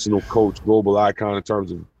international coach, global icon in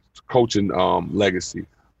terms of coaching legacy,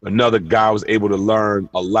 another guy I was able to learn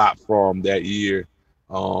a lot from that year.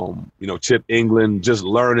 Chip England, just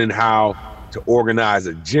learning how to organize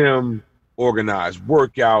a gym, organize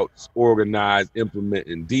workouts,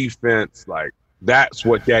 implementing defense. Like, that's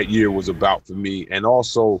what that year was about for me. And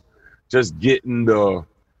also just getting the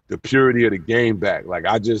purity of the game back. Like,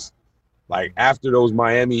 after those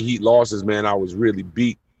Miami Heat losses, man, I was really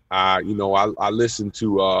beat. I listened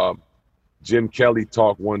to Jim Kelly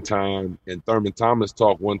talk one time and Thurman Thomas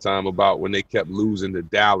talk one time about when they kept losing to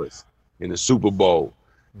Dallas in the Super Bowl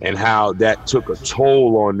and how that took a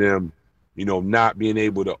toll on them, not being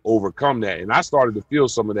able to overcome that. And I started to feel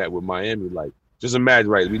some of that with Miami. Like, just imagine,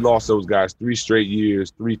 right, we lost those guys 3 straight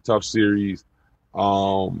years, 3 tough series,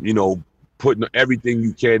 putting everything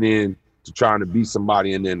you can in to trying to beat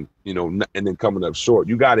somebody and then, and then coming up short.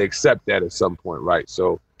 You got to accept that at some point, right?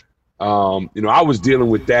 So, I was dealing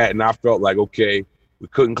with that, and I felt like, okay, we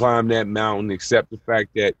couldn't climb that mountain, except the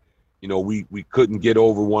fact that, we couldn't get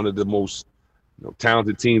over one of the most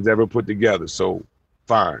talented teams ever put together. So,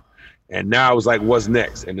 fine. And now it was like, what's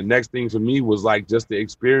next? And the next thing for me was like just the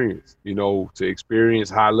experience, to experience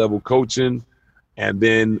high-level coaching. And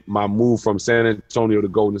then my move from San Antonio to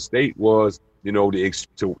Golden State was,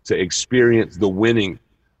 to experience the winning,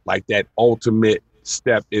 like that ultimate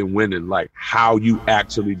step in winning, like how you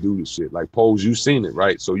actually do the shit. Like, Pose, you've seen it,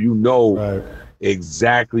 right? So right.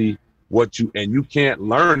 Exactly and you can't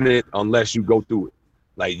learn it unless you go through it.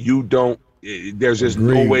 Like, there's just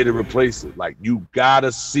no way to replace it. Like, you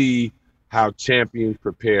gotta see how champions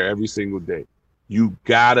prepare every single day. You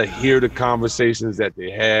gotta hear the conversations that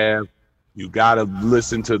they have. You gotta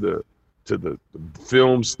listen to the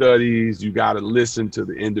film studies. You gotta listen to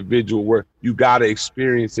the individual work. You gotta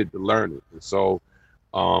experience it to learn it. And so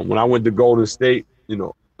when I went to Golden State,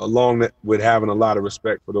 along that with having a lot of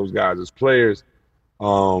respect for those guys as players,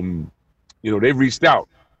 they reached out,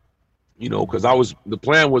 because the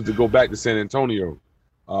plan was to go back to San Antonio.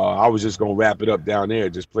 I was just going to wrap it up down there,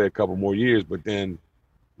 just play a couple more years. But then,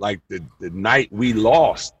 like, the night we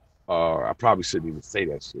lost, I probably shouldn't even say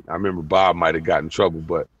that shit. I remember Bob might have gotten in trouble,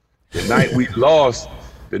 but the night we lost,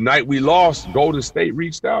 the night we lost, Golden State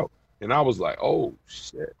reached out. And I was like, oh,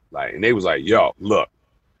 shit. Like, and they was like, yo, look,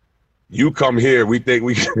 you come here, we think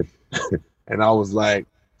we can. And I was like,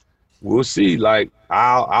 we'll see. Like,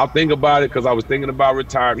 I'll think about it, because I was thinking about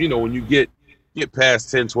retirement. You know, when you get past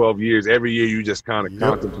 10, 12 years, every year you just kind of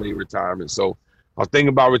contemplate retirement. So I was thinking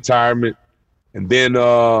about retirement. And then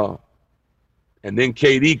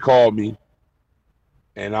KD called me,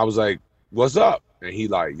 and I was like, what's up? And he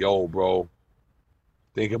like, yo, bro,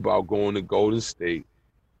 think about going to Golden State.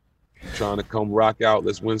 Trying to come rock out.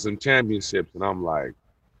 Let's win some championships. And I'm like,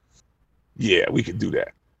 yeah, we could do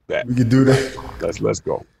that. We could do that. Let's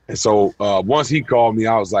go. And so once he called me,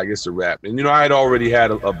 I was like, it's a wrap. And, you know, I had already had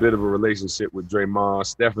a bit of a relationship with Draymond.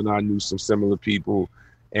 Steph and I knew some similar people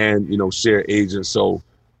and, you know, shared agents. So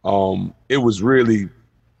it was really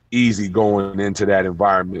easy going into that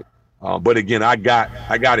environment. But again, I got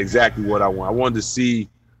exactly what I want. I wanted to see,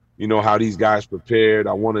 you know, how these guys prepared.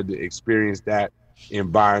 I wanted to experience that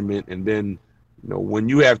environment. And then, you know, when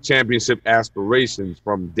you have championship aspirations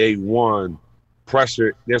from day one,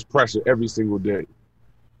 there's pressure every single day.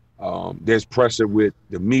 There's pressure with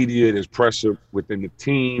the media, there's pressure within the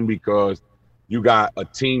team, because you got a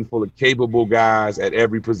team full of capable guys at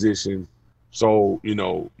every position. So, you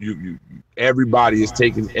know, everybody is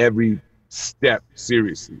taking every step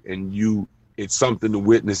seriously, and it's something to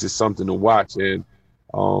witness, it's something to watch. And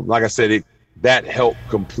like I said, that helped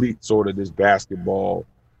complete sort of this basketball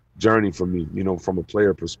journey for me, you know, from a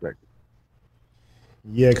player perspective.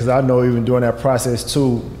 Yeah, because I know even during that process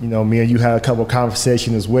too, you know, me and you had a couple of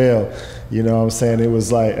conversations as well. You know what I'm saying? It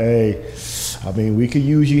was like, hey, I mean, we could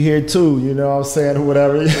use you here too, you know what I'm saying, or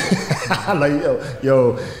whatever. Like,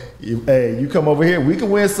 hey, you come over here, we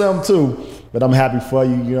can win something too. But I'm happy for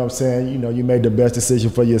you, you know what I'm saying? You know, you made the best decision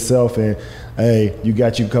for yourself, and, hey, you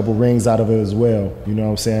got you a couple rings out of it as well, you know what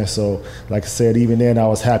I'm saying? So, like I said, even then, I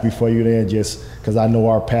was happy for you then, just because I know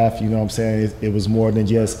our path, you know what I'm saying? It was more than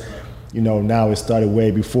just, you know, now it started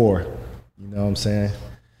way before, you know what I'm saying?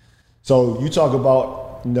 So you talk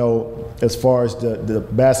about, you know, as far as the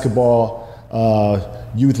basketball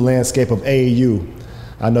youth landscape of AAU.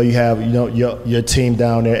 I know you have, you know, your team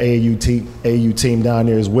down there, AAU team down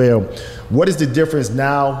there as well. What is the difference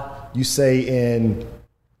now, you say, in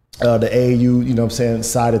the AAU, you know what I'm saying,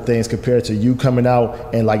 side of things compared to you coming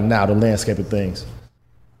out and, like, now the landscape of things?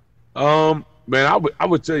 Man, I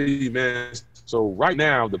would tell you, man, so right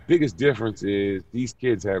now the biggest difference is these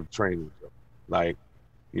kids have trainers. Like,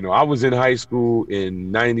 you know, I was in high school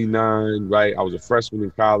in 99, right? I was a freshman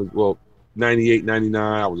in college. Well, 98, 99,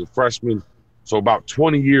 I was a freshman. So about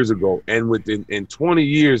 20 years ago, and in 20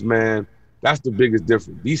 years, man, that's the biggest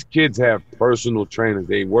difference. These kids have personal trainers.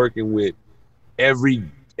 They working with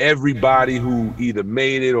everybody who either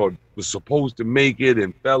made it or was supposed to make it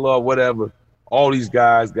and fell off, whatever. All these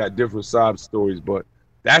guys got different sob stories, but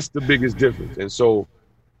that's the biggest difference. And so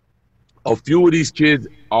a few of these kids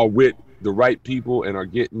are with the right people and are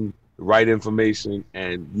getting the right information,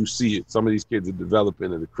 and you see it. Some of these kids are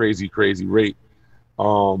developing at a crazy, crazy rate.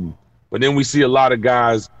 But then we see a lot of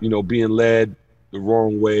guys, you know, being led the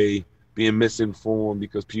wrong way, being misinformed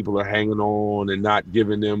because people are hanging on and not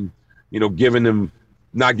giving them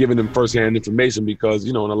firsthand information, because,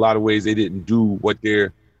 you know, in a lot of ways they didn't do what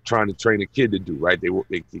they're trying to train a kid to do, right?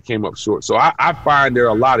 They came up short. So I find there are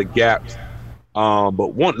a lot of gaps.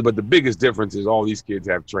 But the biggest difference is all these kids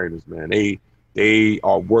have trainers, man. They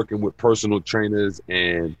are working with personal trainers,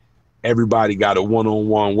 and everybody got a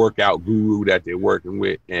one-on-one workout guru that they're working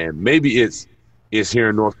with. And maybe it's here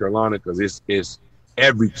in North Carolina because it's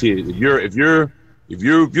every kid. If you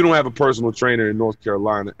don't have a personal trainer in North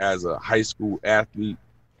Carolina as a high school athlete,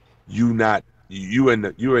 you're in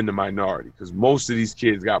the minority, because most of these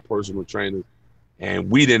kids got personal trainers, and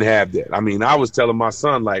we didn't have that. I mean, I was telling my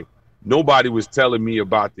son, like, nobody was telling me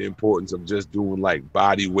about the importance of just doing, like,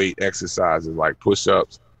 body weight exercises, like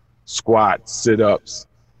push-ups, squats, sit-ups,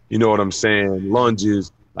 you know what I'm saying,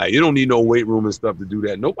 lunges. Like, you don't need no weight room and stuff to do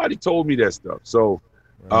that. Nobody told me that stuff. So,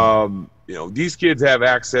 you know, these kids have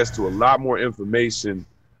access to a lot more information,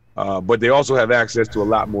 but they also have access to a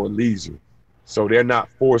lot more leisure. So they're not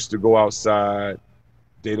forced to go outside.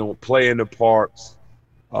 They don't play in the parks.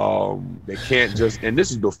 They can't just, and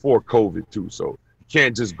this is before COVID too, so you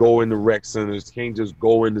can't just go into rec centers, can't just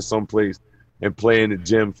go into someplace and play in the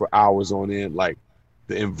gym for hours on end. Like,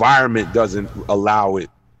 the environment doesn't allow it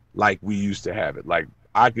like we used to have it. Like,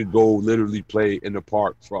 I could go literally play in the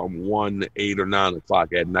park from 1 to 8 or 9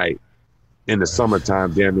 o'clock at night in the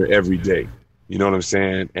summertime, damn near every day. You know what I'm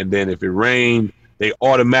saying? And then if it rained, they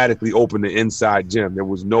automatically opened the inside gym. There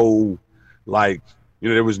was no, like, you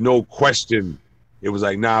know, there was no question it was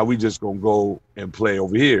like, nah, we just gonna go and play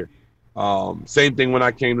over here. Same thing when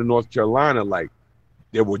I came to North Carolina, like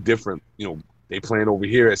there were different, they playing over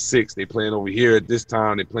here at 6, they playing over here at this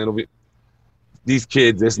time, they playing over here. These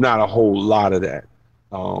kids, there's not a whole lot of that.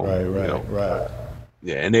 Right.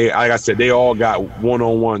 Yeah, and they, like I said, they all got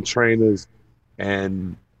one-on-one trainers,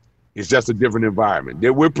 and it's just a different environment.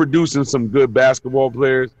 We're producing some good basketball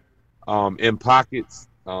players in pockets,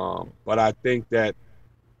 but I think that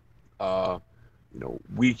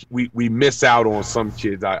we miss out on some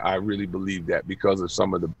kids. I really believe that because of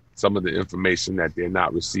some of the information that they're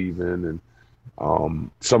not receiving,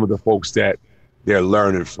 and some of the folks that they're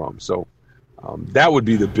learning from. So that would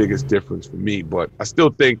be the biggest difference for me. But I still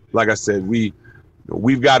think, like I said,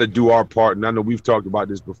 we've got to do our part. And I know we've talked about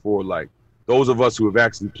this before. Like those of us who have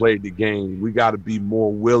actually played the game, we got to be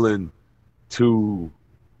more willing to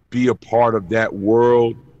be a part of that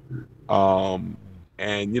world. And,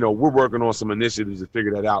 we're working on some initiatives to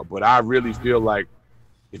figure that out. But I really feel like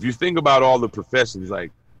if you think about all the professions,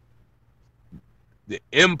 like the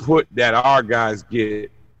input that our guys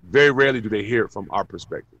get, very rarely do they hear it from our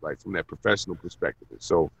perspective, like from that professional perspective. And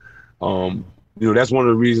so, that's one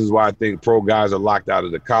of the reasons why I think pro guys are locked out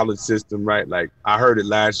of the college system, right? Like I heard it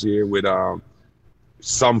last year with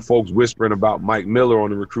some folks whispering about Mike Miller on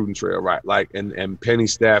the recruiting trail, right? Like, and Penny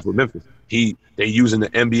staff with Memphis. They using the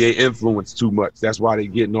NBA influence too much. That's why they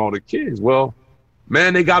getting all the kids. Well,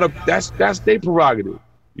 man, that's their prerogative.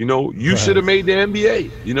 You should have made the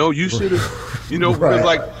NBA. You should have, because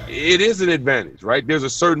like it is an advantage, right? There's a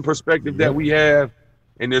certain perspective that we have,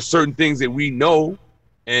 and there's certain things that we know,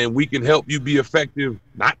 and we can help you be effective,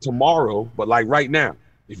 not tomorrow, but like right now.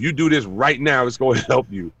 If you do this right now, it's going to help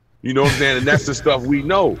you. You know what I'm saying? And that's the stuff we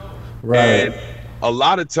know. Right. And a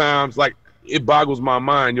lot of times, like, it boggles my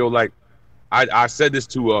mind, like, I said this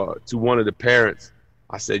to one of the parents.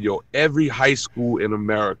 I said, every high school in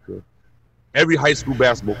America, every high school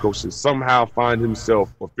basketball coach should somehow find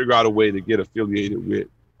himself or figure out a way to get affiliated with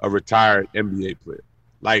a retired NBA player.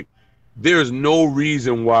 Like, there's no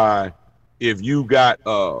reason why if you got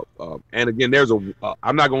and again, there's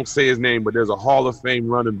I'm not going to say his name, but there's a Hall of Fame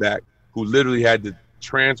running back who literally had to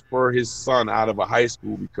transfer his son out of a high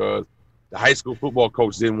school because the high school football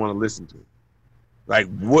coach didn't want to listen to him. Like,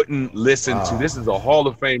 wouldn't listen to. This is a Hall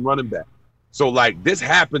of Fame running back. So, like, this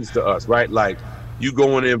happens to us, right? Like, you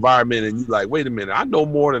go in the environment and you like, wait a minute, I know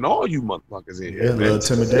more than all you motherfuckers in here. Yeah, a little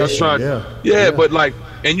intimidation. Yeah, but like,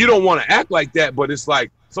 and you don't want to act like that, but it's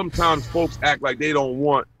like sometimes folks act like they don't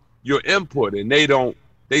want your input, and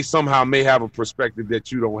they somehow may have a perspective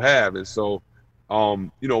that you don't have. And so,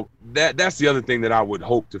 that's the other thing that I would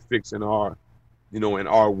hope to fix in our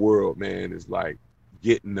world, man, is like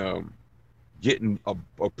getting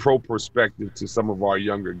a pro perspective to some of our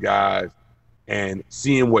younger guys and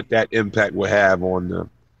seeing what that impact will have on the,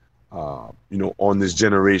 on this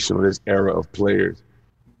generation or this era of players.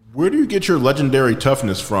 Where do you get your legendary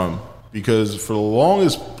toughness from? Because for the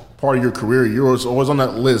longest part of your career, you were always on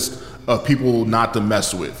that list of people not to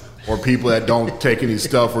mess with or people that don't take any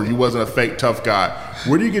stuff, or you wasn't a fake tough guy.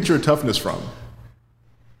 Where do you get your toughness from?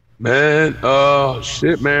 Man,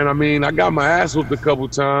 shit, man. I mean, I got my ass whooped a couple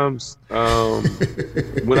times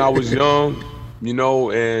when I was young,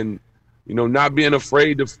 and, not being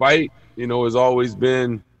afraid to fight, has always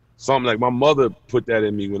been something. Like my mother put that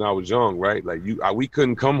in me when I was young, right? Like we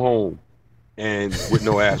couldn't come home and with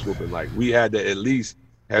no ass whooping. Like we had to at least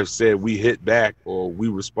have said we hit back or we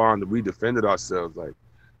responded, we defended ourselves. Like,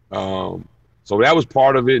 so that was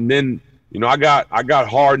part of it. And then, I got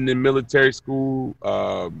hardened in military school.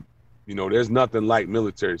 There's nothing like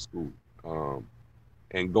military school,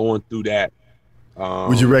 and going through that.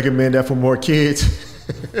 Would you recommend that for more kids?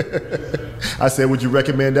 I said, would you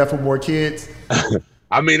recommend that for more kids?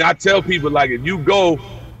 I mean, I tell people, like, if you go,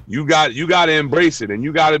 you got to embrace it, and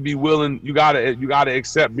you got to be willing. You got to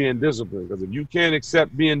accept being disciplined, because if you can't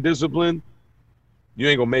accept being disciplined, you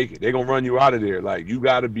ain't gonna make it. They're gonna run you out of there. Like you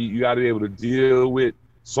got to be able to deal with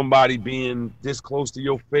somebody being this close to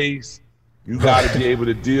your face. You got to be able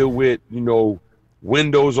to deal with,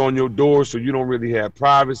 windows on your door so you don't really have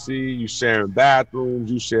privacy. You sharing bathrooms,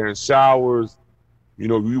 you sharing showers. You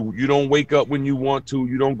don't wake up when you want to.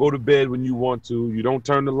 You don't go to bed when you want to. You don't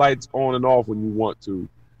turn the lights on and off when you want to.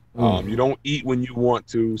 You don't eat when you want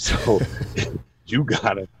to. So you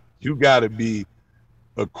gotta be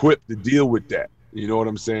equipped to deal with that. You know what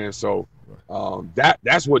I'm saying? So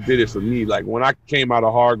that's what did it for me. Like when I came out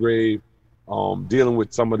of Hargrave, dealing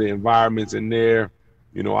with some of the environments in there,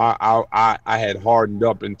 I had hardened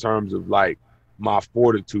up in terms of like my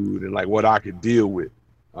fortitude and like what I could deal with.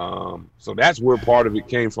 So that's where part of it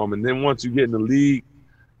came from. And then once you get in the league,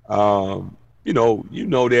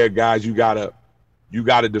 there are guys you gotta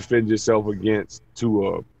defend yourself against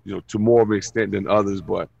to more of an extent than others.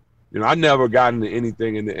 But I never got into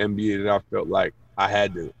anything in the NBA that I felt like I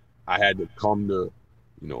had to come to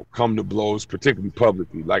blows, particularly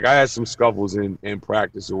publicly. Like I had some scuffles in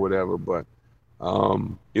practice or whatever, but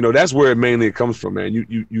that's where it mainly comes from, man.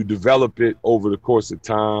 You develop it over the course of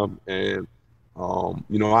time, and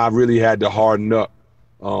I really had to harden up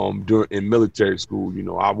in military school.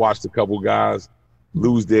 I watched a couple guys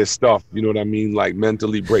lose their stuff, you know what I mean, like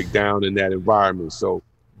mentally break down in that environment. So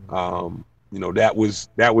that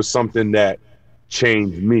was something that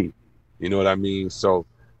changed me, you know what I mean? So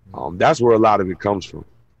that's where a lot of it comes from.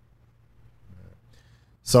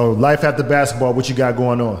 So life after basketball, what you got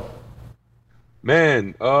going on?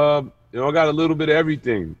 Man, I got a little bit of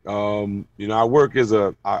everything. I work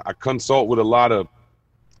I consult with a lot of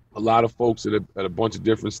folks at a bunch of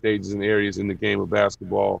different stages and areas in the game of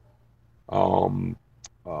basketball.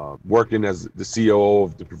 Working as the COO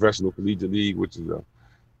of the Professional Collegiate League, which is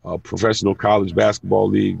a professional college basketball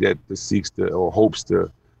league that seeks to or hopes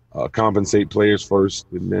to compensate players first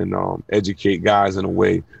and then educate guys in a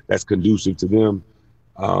way that's conducive to them.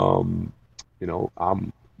 I'm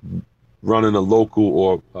running a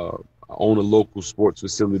local own a local sports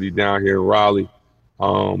facility down here in Raleigh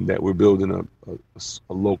that we're building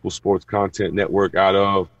a local sports content network out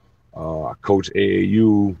of. I coach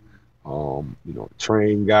AAU,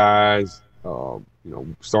 train guys,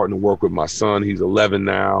 starting to work with my son. He's 11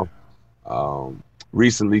 now.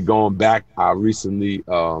 Recently enrolled back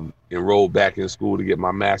in school to get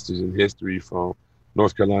my master's in history from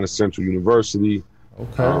North Carolina Central University.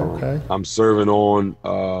 Okay. I'm serving on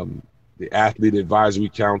the Athlete Advisory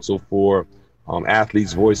Council for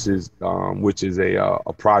Athletes Voices, which is a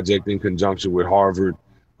project in conjunction with Harvard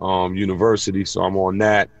University. So I'm on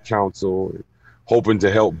that council, hoping to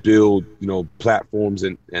help build, platforms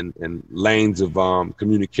and lanes of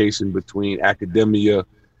communication between academia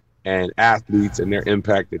and athletes and their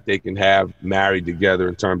impact that they can have married together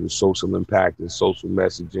in terms of social impact and social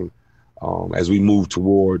messaging as we move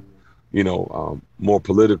toward, more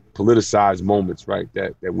politicized moments, right,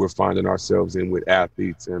 that we're finding ourselves in with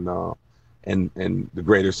athletes and the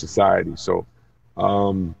greater society. So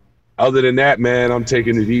other than that, man, I'm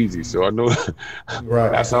taking it easy. So I know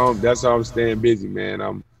right. that's how I'm staying busy,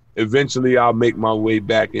 man. Eventually I'll make my way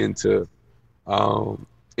back into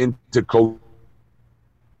coaching.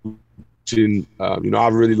 I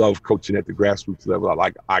really love coaching at the grassroots level.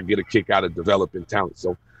 I get a kick out of developing talent.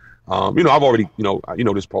 So I've already,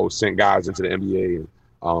 this post sent guys into the NBA,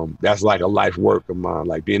 and that's like a life work of mine,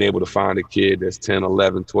 like being able to find a kid that's 10,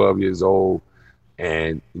 11, 12 years old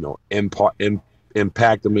and,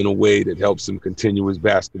 impact them in a way that helps him continue his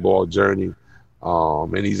basketball journey.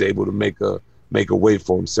 And he's able to make a way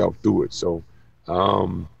for himself through it. So,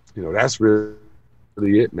 that's really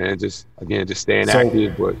it, man. Just staying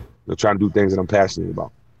active, but trying to do things that I'm passionate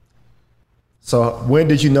about. So when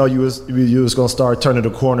did you know you was going to start turning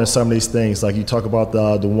the corner in some of these things? Like you talk about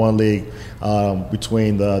the one league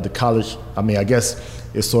between the college. I mean, I guess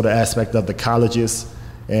it's sort of aspect of the colleges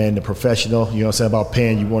and the professional. You know what I'm saying about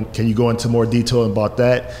paying. Can you go into more detail about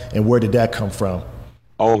that and where did that come from?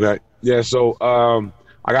 Okay, yeah. So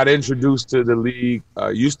I got introduced to the league.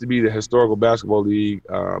 Used to be the Historical Basketball League,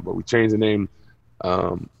 but we changed the name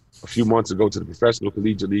a few months ago to the Professional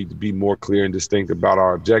Collegiate League to be more clear and distinct about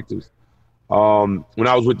our objectives. When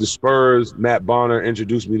I was with the Spurs, Matt Bonner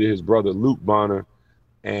introduced me to his brother Luke Bonner,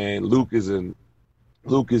 and Luke is into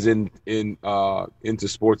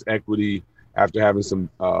sports equity after having some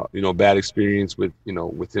bad experience with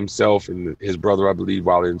himself and his brother, I believe,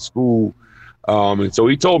 while in school. And so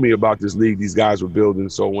he told me about this league these guys were building.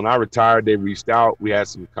 So when I retired, they reached out. We had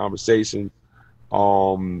some conversation.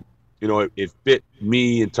 It fit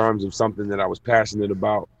me in terms of something that I was passionate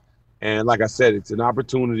about. And like I said, it's an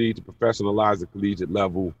opportunity to professionalize the collegiate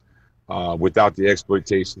level without the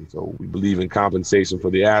exploitation. So we believe in compensation for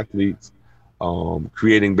the athletes,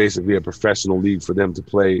 creating basically a professional league for them to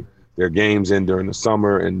play their games in during the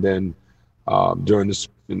summer, and then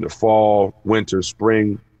in the fall, winter,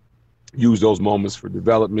 spring, use those moments for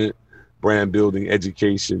development, brand building,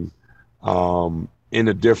 education in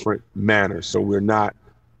a different manner. So we're not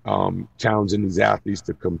challenging these athletes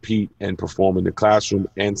to compete and perform in the classroom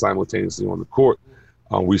and simultaneously on the court.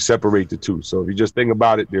 We separate the two. So if you just think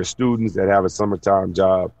about it, they're students that have a summertime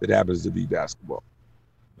job that happens to be basketball.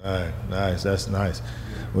 Nice. That's nice.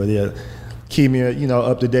 Well, yeah, keep me,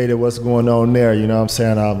 up to date at what's going on there. You know what I'm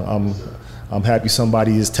saying? I'm happy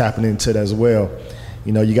somebody is tapping into that as well.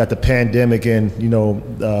 You got the pandemic and,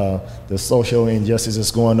 the social injustice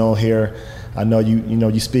that's going on here. I know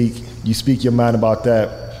you speak your mind about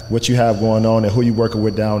that, what you have going on and who you working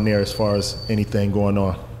with down there as far as anything going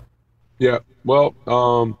on. Yeah, well,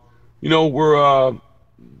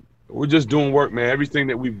 we're just doing work, man. Everything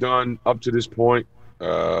that we've done up to this point,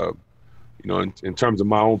 in terms of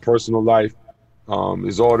my own personal life,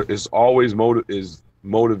 is always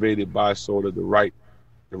motivated by sort of the right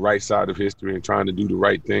side of history and trying to do the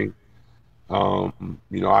right thing.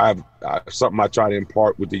 I have something I try to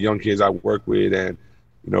impart with the young kids I work with, and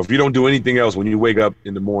if you don't do anything else when you wake up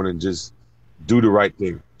in the morning, just do the right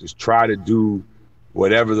thing. Just try to do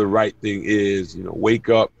whatever the right thing is. Wake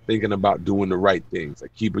up thinking about doing the right things,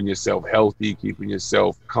 like keeping yourself healthy, keeping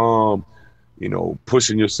yourself calm,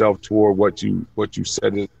 pushing yourself toward what you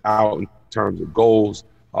set out in terms of goals,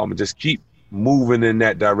 and just keep moving in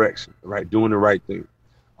that direction, right? Doing the right thing.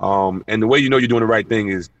 And the way you're doing the right thing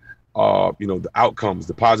is, the outcomes,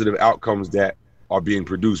 the positive outcomes that are being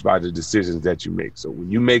produced by the decisions that you make. So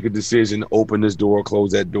when you make a decision, open this door,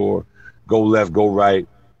 close that door, go left, go right,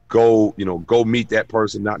 go meet that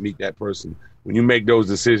person, not meet that person. When you make those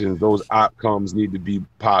decisions, those outcomes need to be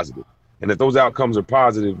positive. And if those outcomes are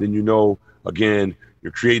positive, then again,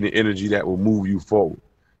 you're creating energy that will move you forward.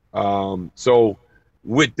 So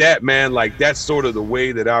with that, man, like that's sort of the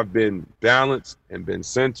way that I've been balanced and been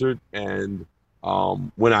centered. And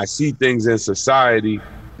when I see things in society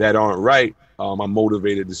that aren't right, I'm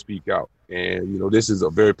motivated to speak out. And, this is a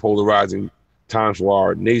very polarizing time for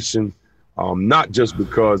our nation, not just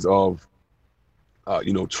because of,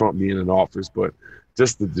 Trump being in office, but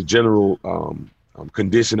just the general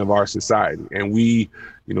condition of our society. And we,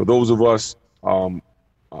 those of us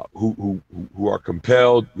who are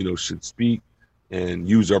compelled, should speak and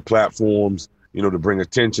use our platforms, to bring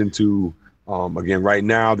attention to, again, right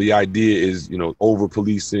now, the idea is, over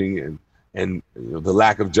policing and the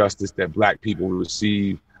lack of justice that Black people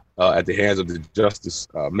receive at the hands of the justice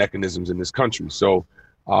mechanisms in this country. So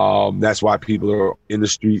that's why people are in the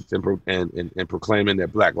streets and proclaiming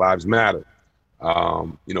that Black Lives Matter,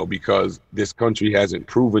 because this country hasn't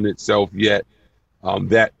proven itself yet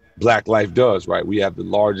that Black life does, right? We have the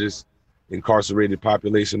largest incarcerated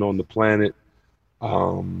population on the planet.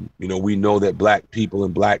 We know that Black people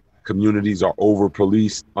and Black communities are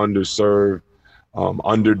over-policed, underserved,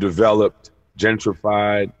 underdeveloped,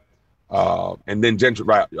 gentrified,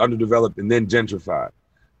 underdeveloped and then gentrified.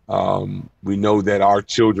 We know that our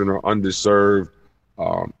children are underserved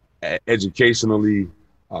educationally.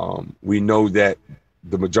 We know that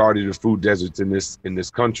the majority of the food deserts in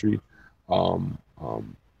this country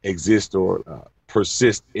exist or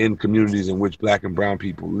persist in communities in which Black and brown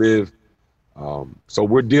people live. So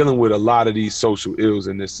we're dealing with a lot of these social ills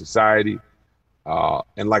in this society.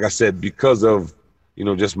 And like I said, because of,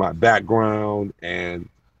 just my background and,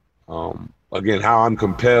 again, how I'm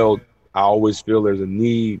compelled, I always feel there's a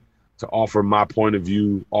need to offer my point of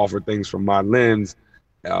view, offer things from my lens,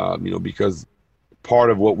 because part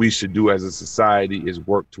of what we should do as a society is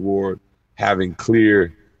work toward having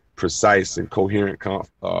clear, precise, and coherent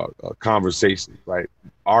conversations, right?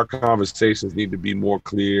 Our conversations need to be more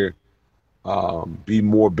clear, be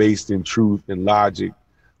more based in truth and logic,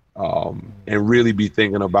 and really be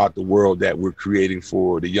thinking about the world that we're creating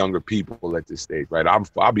for the younger people at this stage, right?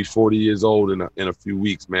 I'll be 40 years old in a few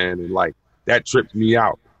weeks, man, and like that trips me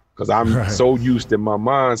out because I'm so used in my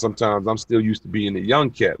mind. Sometimes I'm still used to being a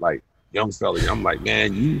young cat, like young fella. I'm like,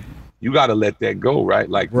 man, you got to let that go, right?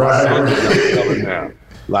 Like my son's a young fella now.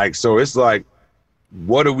 Like, so it's like,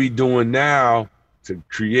 what are we doing now to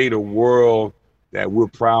create a world that we're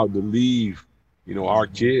proud to leave, our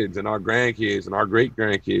kids and our grandkids and our great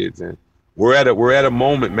grandkids? And we're at a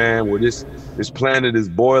moment, man, where this planet is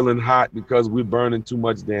boiling hot because we're burning too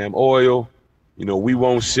much damn oil. We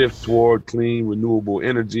won't shift toward clean, renewable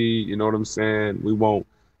energy. You know what I'm saying? We won't.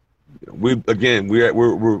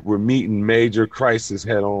 We're meeting major crisis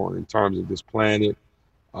head on in terms of this planet.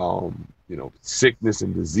 Sickness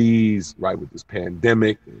and disease, right, with this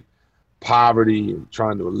pandemic, and poverty, and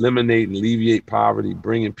trying to eliminate and alleviate poverty,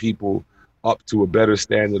 bringing people up to a better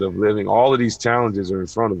standard of living. All of these challenges are in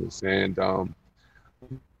front of us, and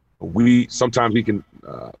we can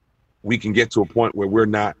get to a point where we're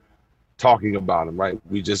not talking about them, right?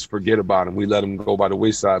 We just forget about them. We let them go by the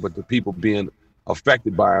wayside, but the people being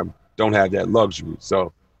affected by them don't have that luxury.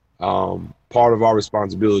 So part of our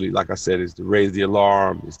responsibility, like I said, is to raise the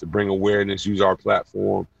alarm, is to bring awareness, use our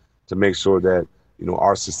platform to make sure that,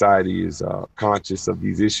 our society is conscious of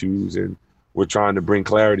these issues, and we're trying to bring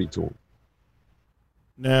clarity to them.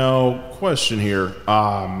 Now, question here.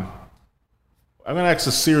 I'm going to ask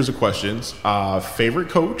a series of questions. Favorite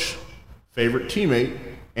coach, favorite teammate,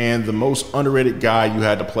 and the most underrated guy you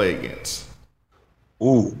had to play against.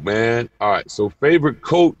 Ooh, man. All right. So favorite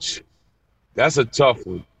coach, that's a tough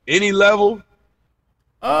one. Any level?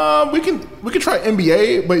 We can try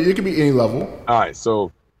NBA, but it can be any level. All right.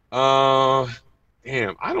 So,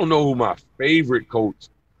 damn, I don't know who my favorite coach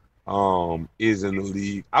is in the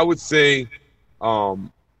league. I would say,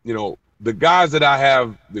 the guys that I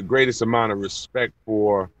have the greatest amount of respect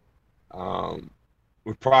for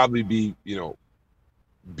would probably be,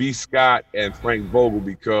 B. Scott and Frank Vogel,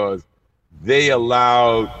 because they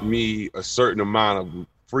allowed me a certain amount of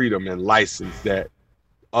freedom and license that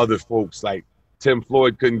other folks like Tim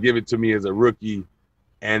Floyd couldn't give it to me as a rookie.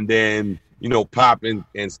 And then, Pop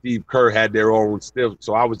and Steve Kerr had their own stuff.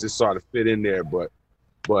 So I was just sort of fit in there. But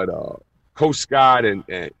Coach Scott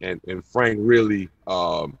and Frank really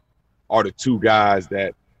are the two guys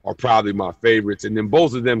that are probably my favorites. And then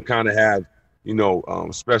both of them kind of have,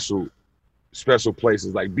 special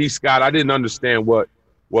places. Like B. Scott, I didn't understand what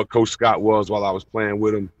Coach Scott was while I was playing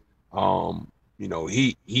with him.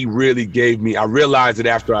 He really gave me, I realized it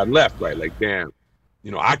after I left, right? Like, damn,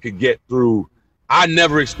 I could get through. I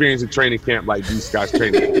never experienced a training camp like B. Scott's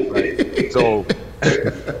training camp, right? So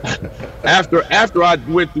after I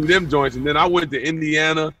went through them joints, and then I went to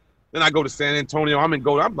Indiana, then I go to San Antonio, I'm in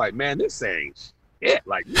Golden. I'm like, man, this ain't shit.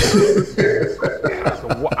 Like,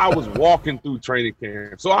 so I was walking through training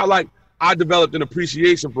camp. So I developed an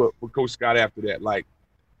appreciation for Coach Scott after that. Like,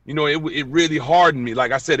 it really hardened me.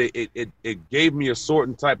 Like I said, it gave me a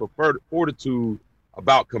certain type of fortitude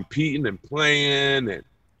about competing and playing. And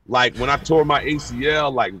like when I tore my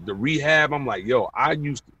ACL, like the rehab, I'm like, yo,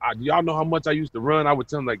 y'all know how much I used to run? I would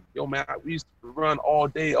tell them like, yo, man, we used to run all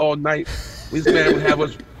day, all night. This man would have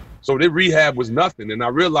us. So the rehab was nothing. And I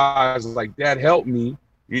realized like that helped me,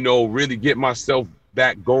 really get myself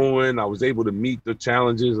back going. I was able to meet the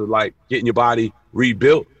challenges of like getting your body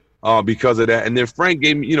rebuilt because of that. And then Frank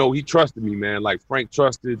gave me, he trusted me, man. Like Frank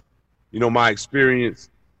trusted, my experience.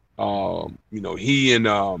 He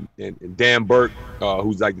and Dan Burke,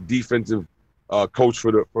 who's like the defensive coach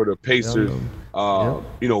for the Pacers,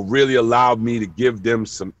 really allowed me to give them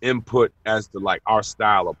some input as to like our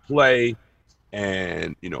style of play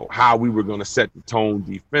and, how we were going to set the tone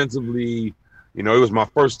defensively. It was my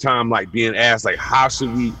first time like being asked like, how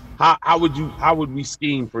would we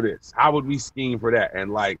scheme for this? How would we scheme for that?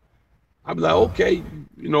 And like, I'd be like, okay,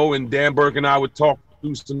 and Dan Burke and I would talk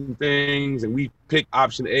through some things and we pick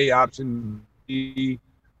option A, option B,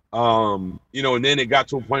 and then it got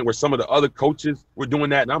to a point where some of the other coaches were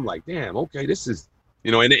doing that. And I'm like, damn, okay, this is,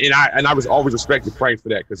 and I was always respected Frank for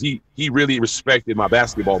that because he really respected my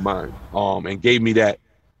basketball mind and gave me that,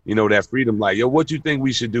 that freedom. Like, yo, what you think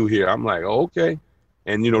we should do here? I'm like, oh, okay.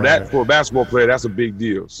 And, that for a basketball player, that's a big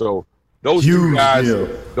deal. So those two guys,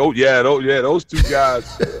 those two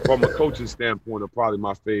guys from a coaching standpoint are probably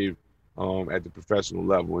my fave at the professional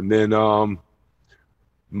level. And then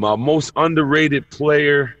my most underrated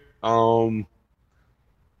player, damn,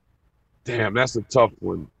 that's a tough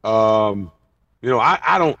one.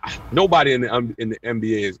 Nobody in the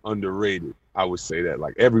NBA is underrated. I would say that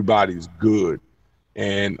like everybody's good.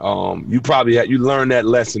 And you learn that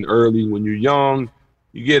lesson early when you're young.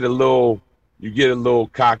 You get a little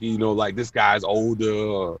cocky, like this guy's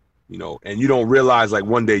older, and you don't realize like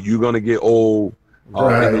one day you're gonna get old in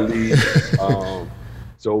the league.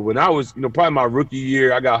 So when I was, probably my rookie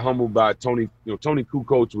year, I got humbled by Tony. Tony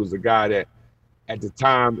Kukoc was the guy that at the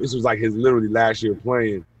time, this was like his literally last year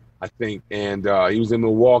playing, I think, and he was in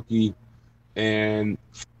Milwaukee, and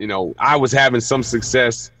I was having some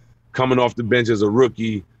success coming off the bench as a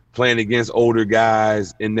rookie, playing against older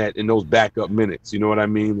guys in those backup minutes. You know what I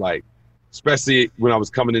mean? Like, especially when I was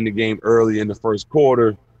coming in the game early in the first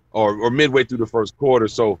quarter or midway through the first quarter.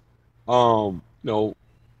 So, I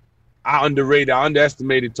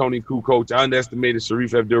underestimated Tony Kukoc. I underestimated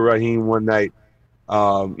Sharif Abdul-Rahim one night,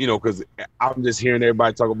 because I'm just hearing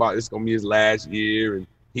everybody talk about it's going to be his last year and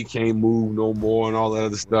he can't move no more and all that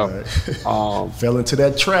other stuff. Right. Fell into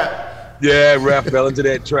that trap. Yeah, Ref fell into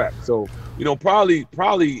that trap. So, probably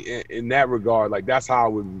in that regard, like that's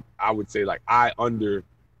how I would say like I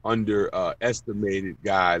underestimated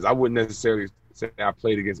guys. I wouldn't necessarily say I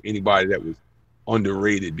played against anybody that was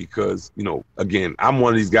underrated because, again, I'm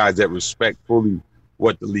one of these guys that respect fully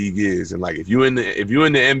what the league is. And like if you're in the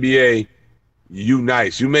NBA, you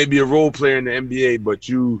nice. You may be a role player in the NBA, but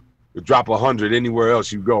you drop 100 anywhere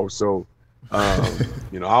else you go. So I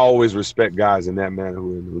always respect guys in that manner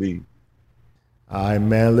who are in the league. All right,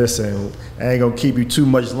 man, listen, I ain't going to keep you too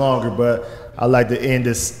much longer, but I like to end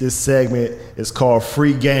this segment. It's called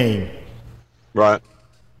Free Game. Right.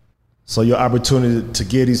 So your opportunity to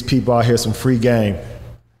give these people out here some free game.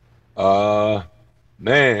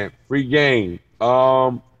 Man, free game.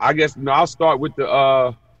 I guess I'll start with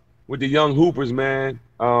the young hoopers, man.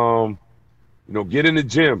 Get in the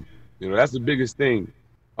gym. That's the biggest thing.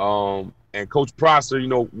 And Coach Prosser,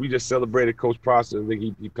 we just celebrated Coach Prosser. I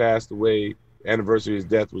think he passed away. The anniversary of his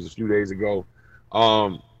death was a few days ago.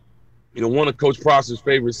 One of Coach Prosser's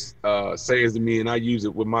favorite sayings to me, and I use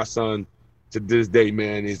it with my son to this day,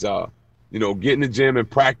 man, is get in the gym and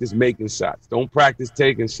practice making shots. Don't practice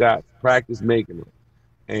taking shots. Practice making them.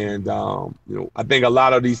 And I think a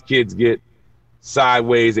lot of these kids get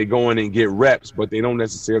sideways. They go in and get reps, but they don't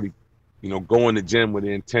necessarily, go in the gym with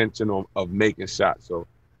the intention of making shots. So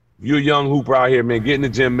if you're a young hooper out here, man, get in the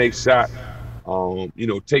gym, make shots.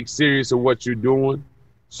 Take serious of what you're doing,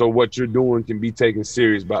 so what you're doing can be taken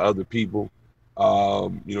serious by other people.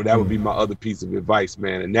 That would be my other piece of advice,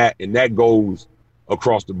 man. And that goes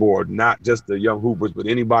across the board, not just the young hoopers, but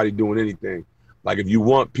anybody doing anything. Like, if you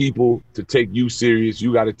want people to take you serious,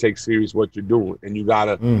 you got to take serious what you're doing, and you got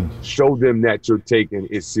to show them that you're taking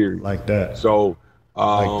it serious. Like that. So,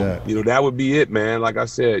 that would be it, man. Like I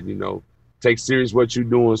said, take serious what you're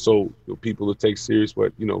doing, so people will take serious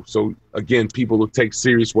what, so again, people will take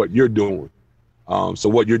serious what you're doing. So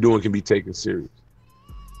what you're doing can be taken serious.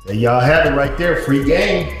 There y'all have it right there. Free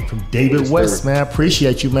game from David West, man.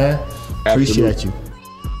 Appreciate you, man. Appreciate you.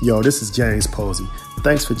 Yo, this is James Posey.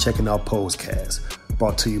 Thanks for checking out Posecast,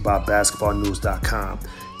 brought to you by basketballnews.com.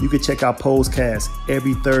 You can check out Posecast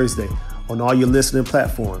every Thursday on all your listening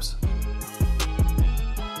platforms.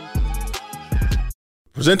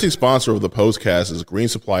 Presenting sponsor of the Posecast is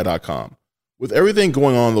greensupply.com. With everything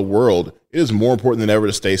going on in the world, it is more important than ever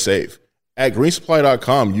to stay safe. At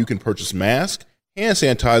greensupply.com, you can purchase masks, hand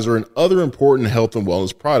sanitizer, and other important health and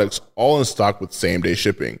wellness products, all in stock with same-day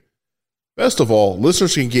shipping. Best of all,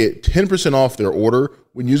 listeners can get 10% off their order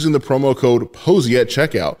when using the promo code POSEY at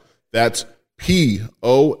checkout. That's POSEY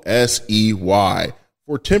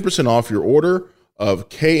for 10% off your order of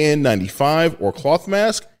KN95 or cloth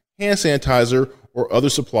mask, hand sanitizer, or other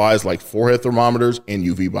supplies like forehead thermometers and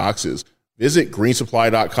UV boxes. Visit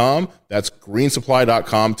greensupply.com. That's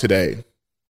greensupply.com today.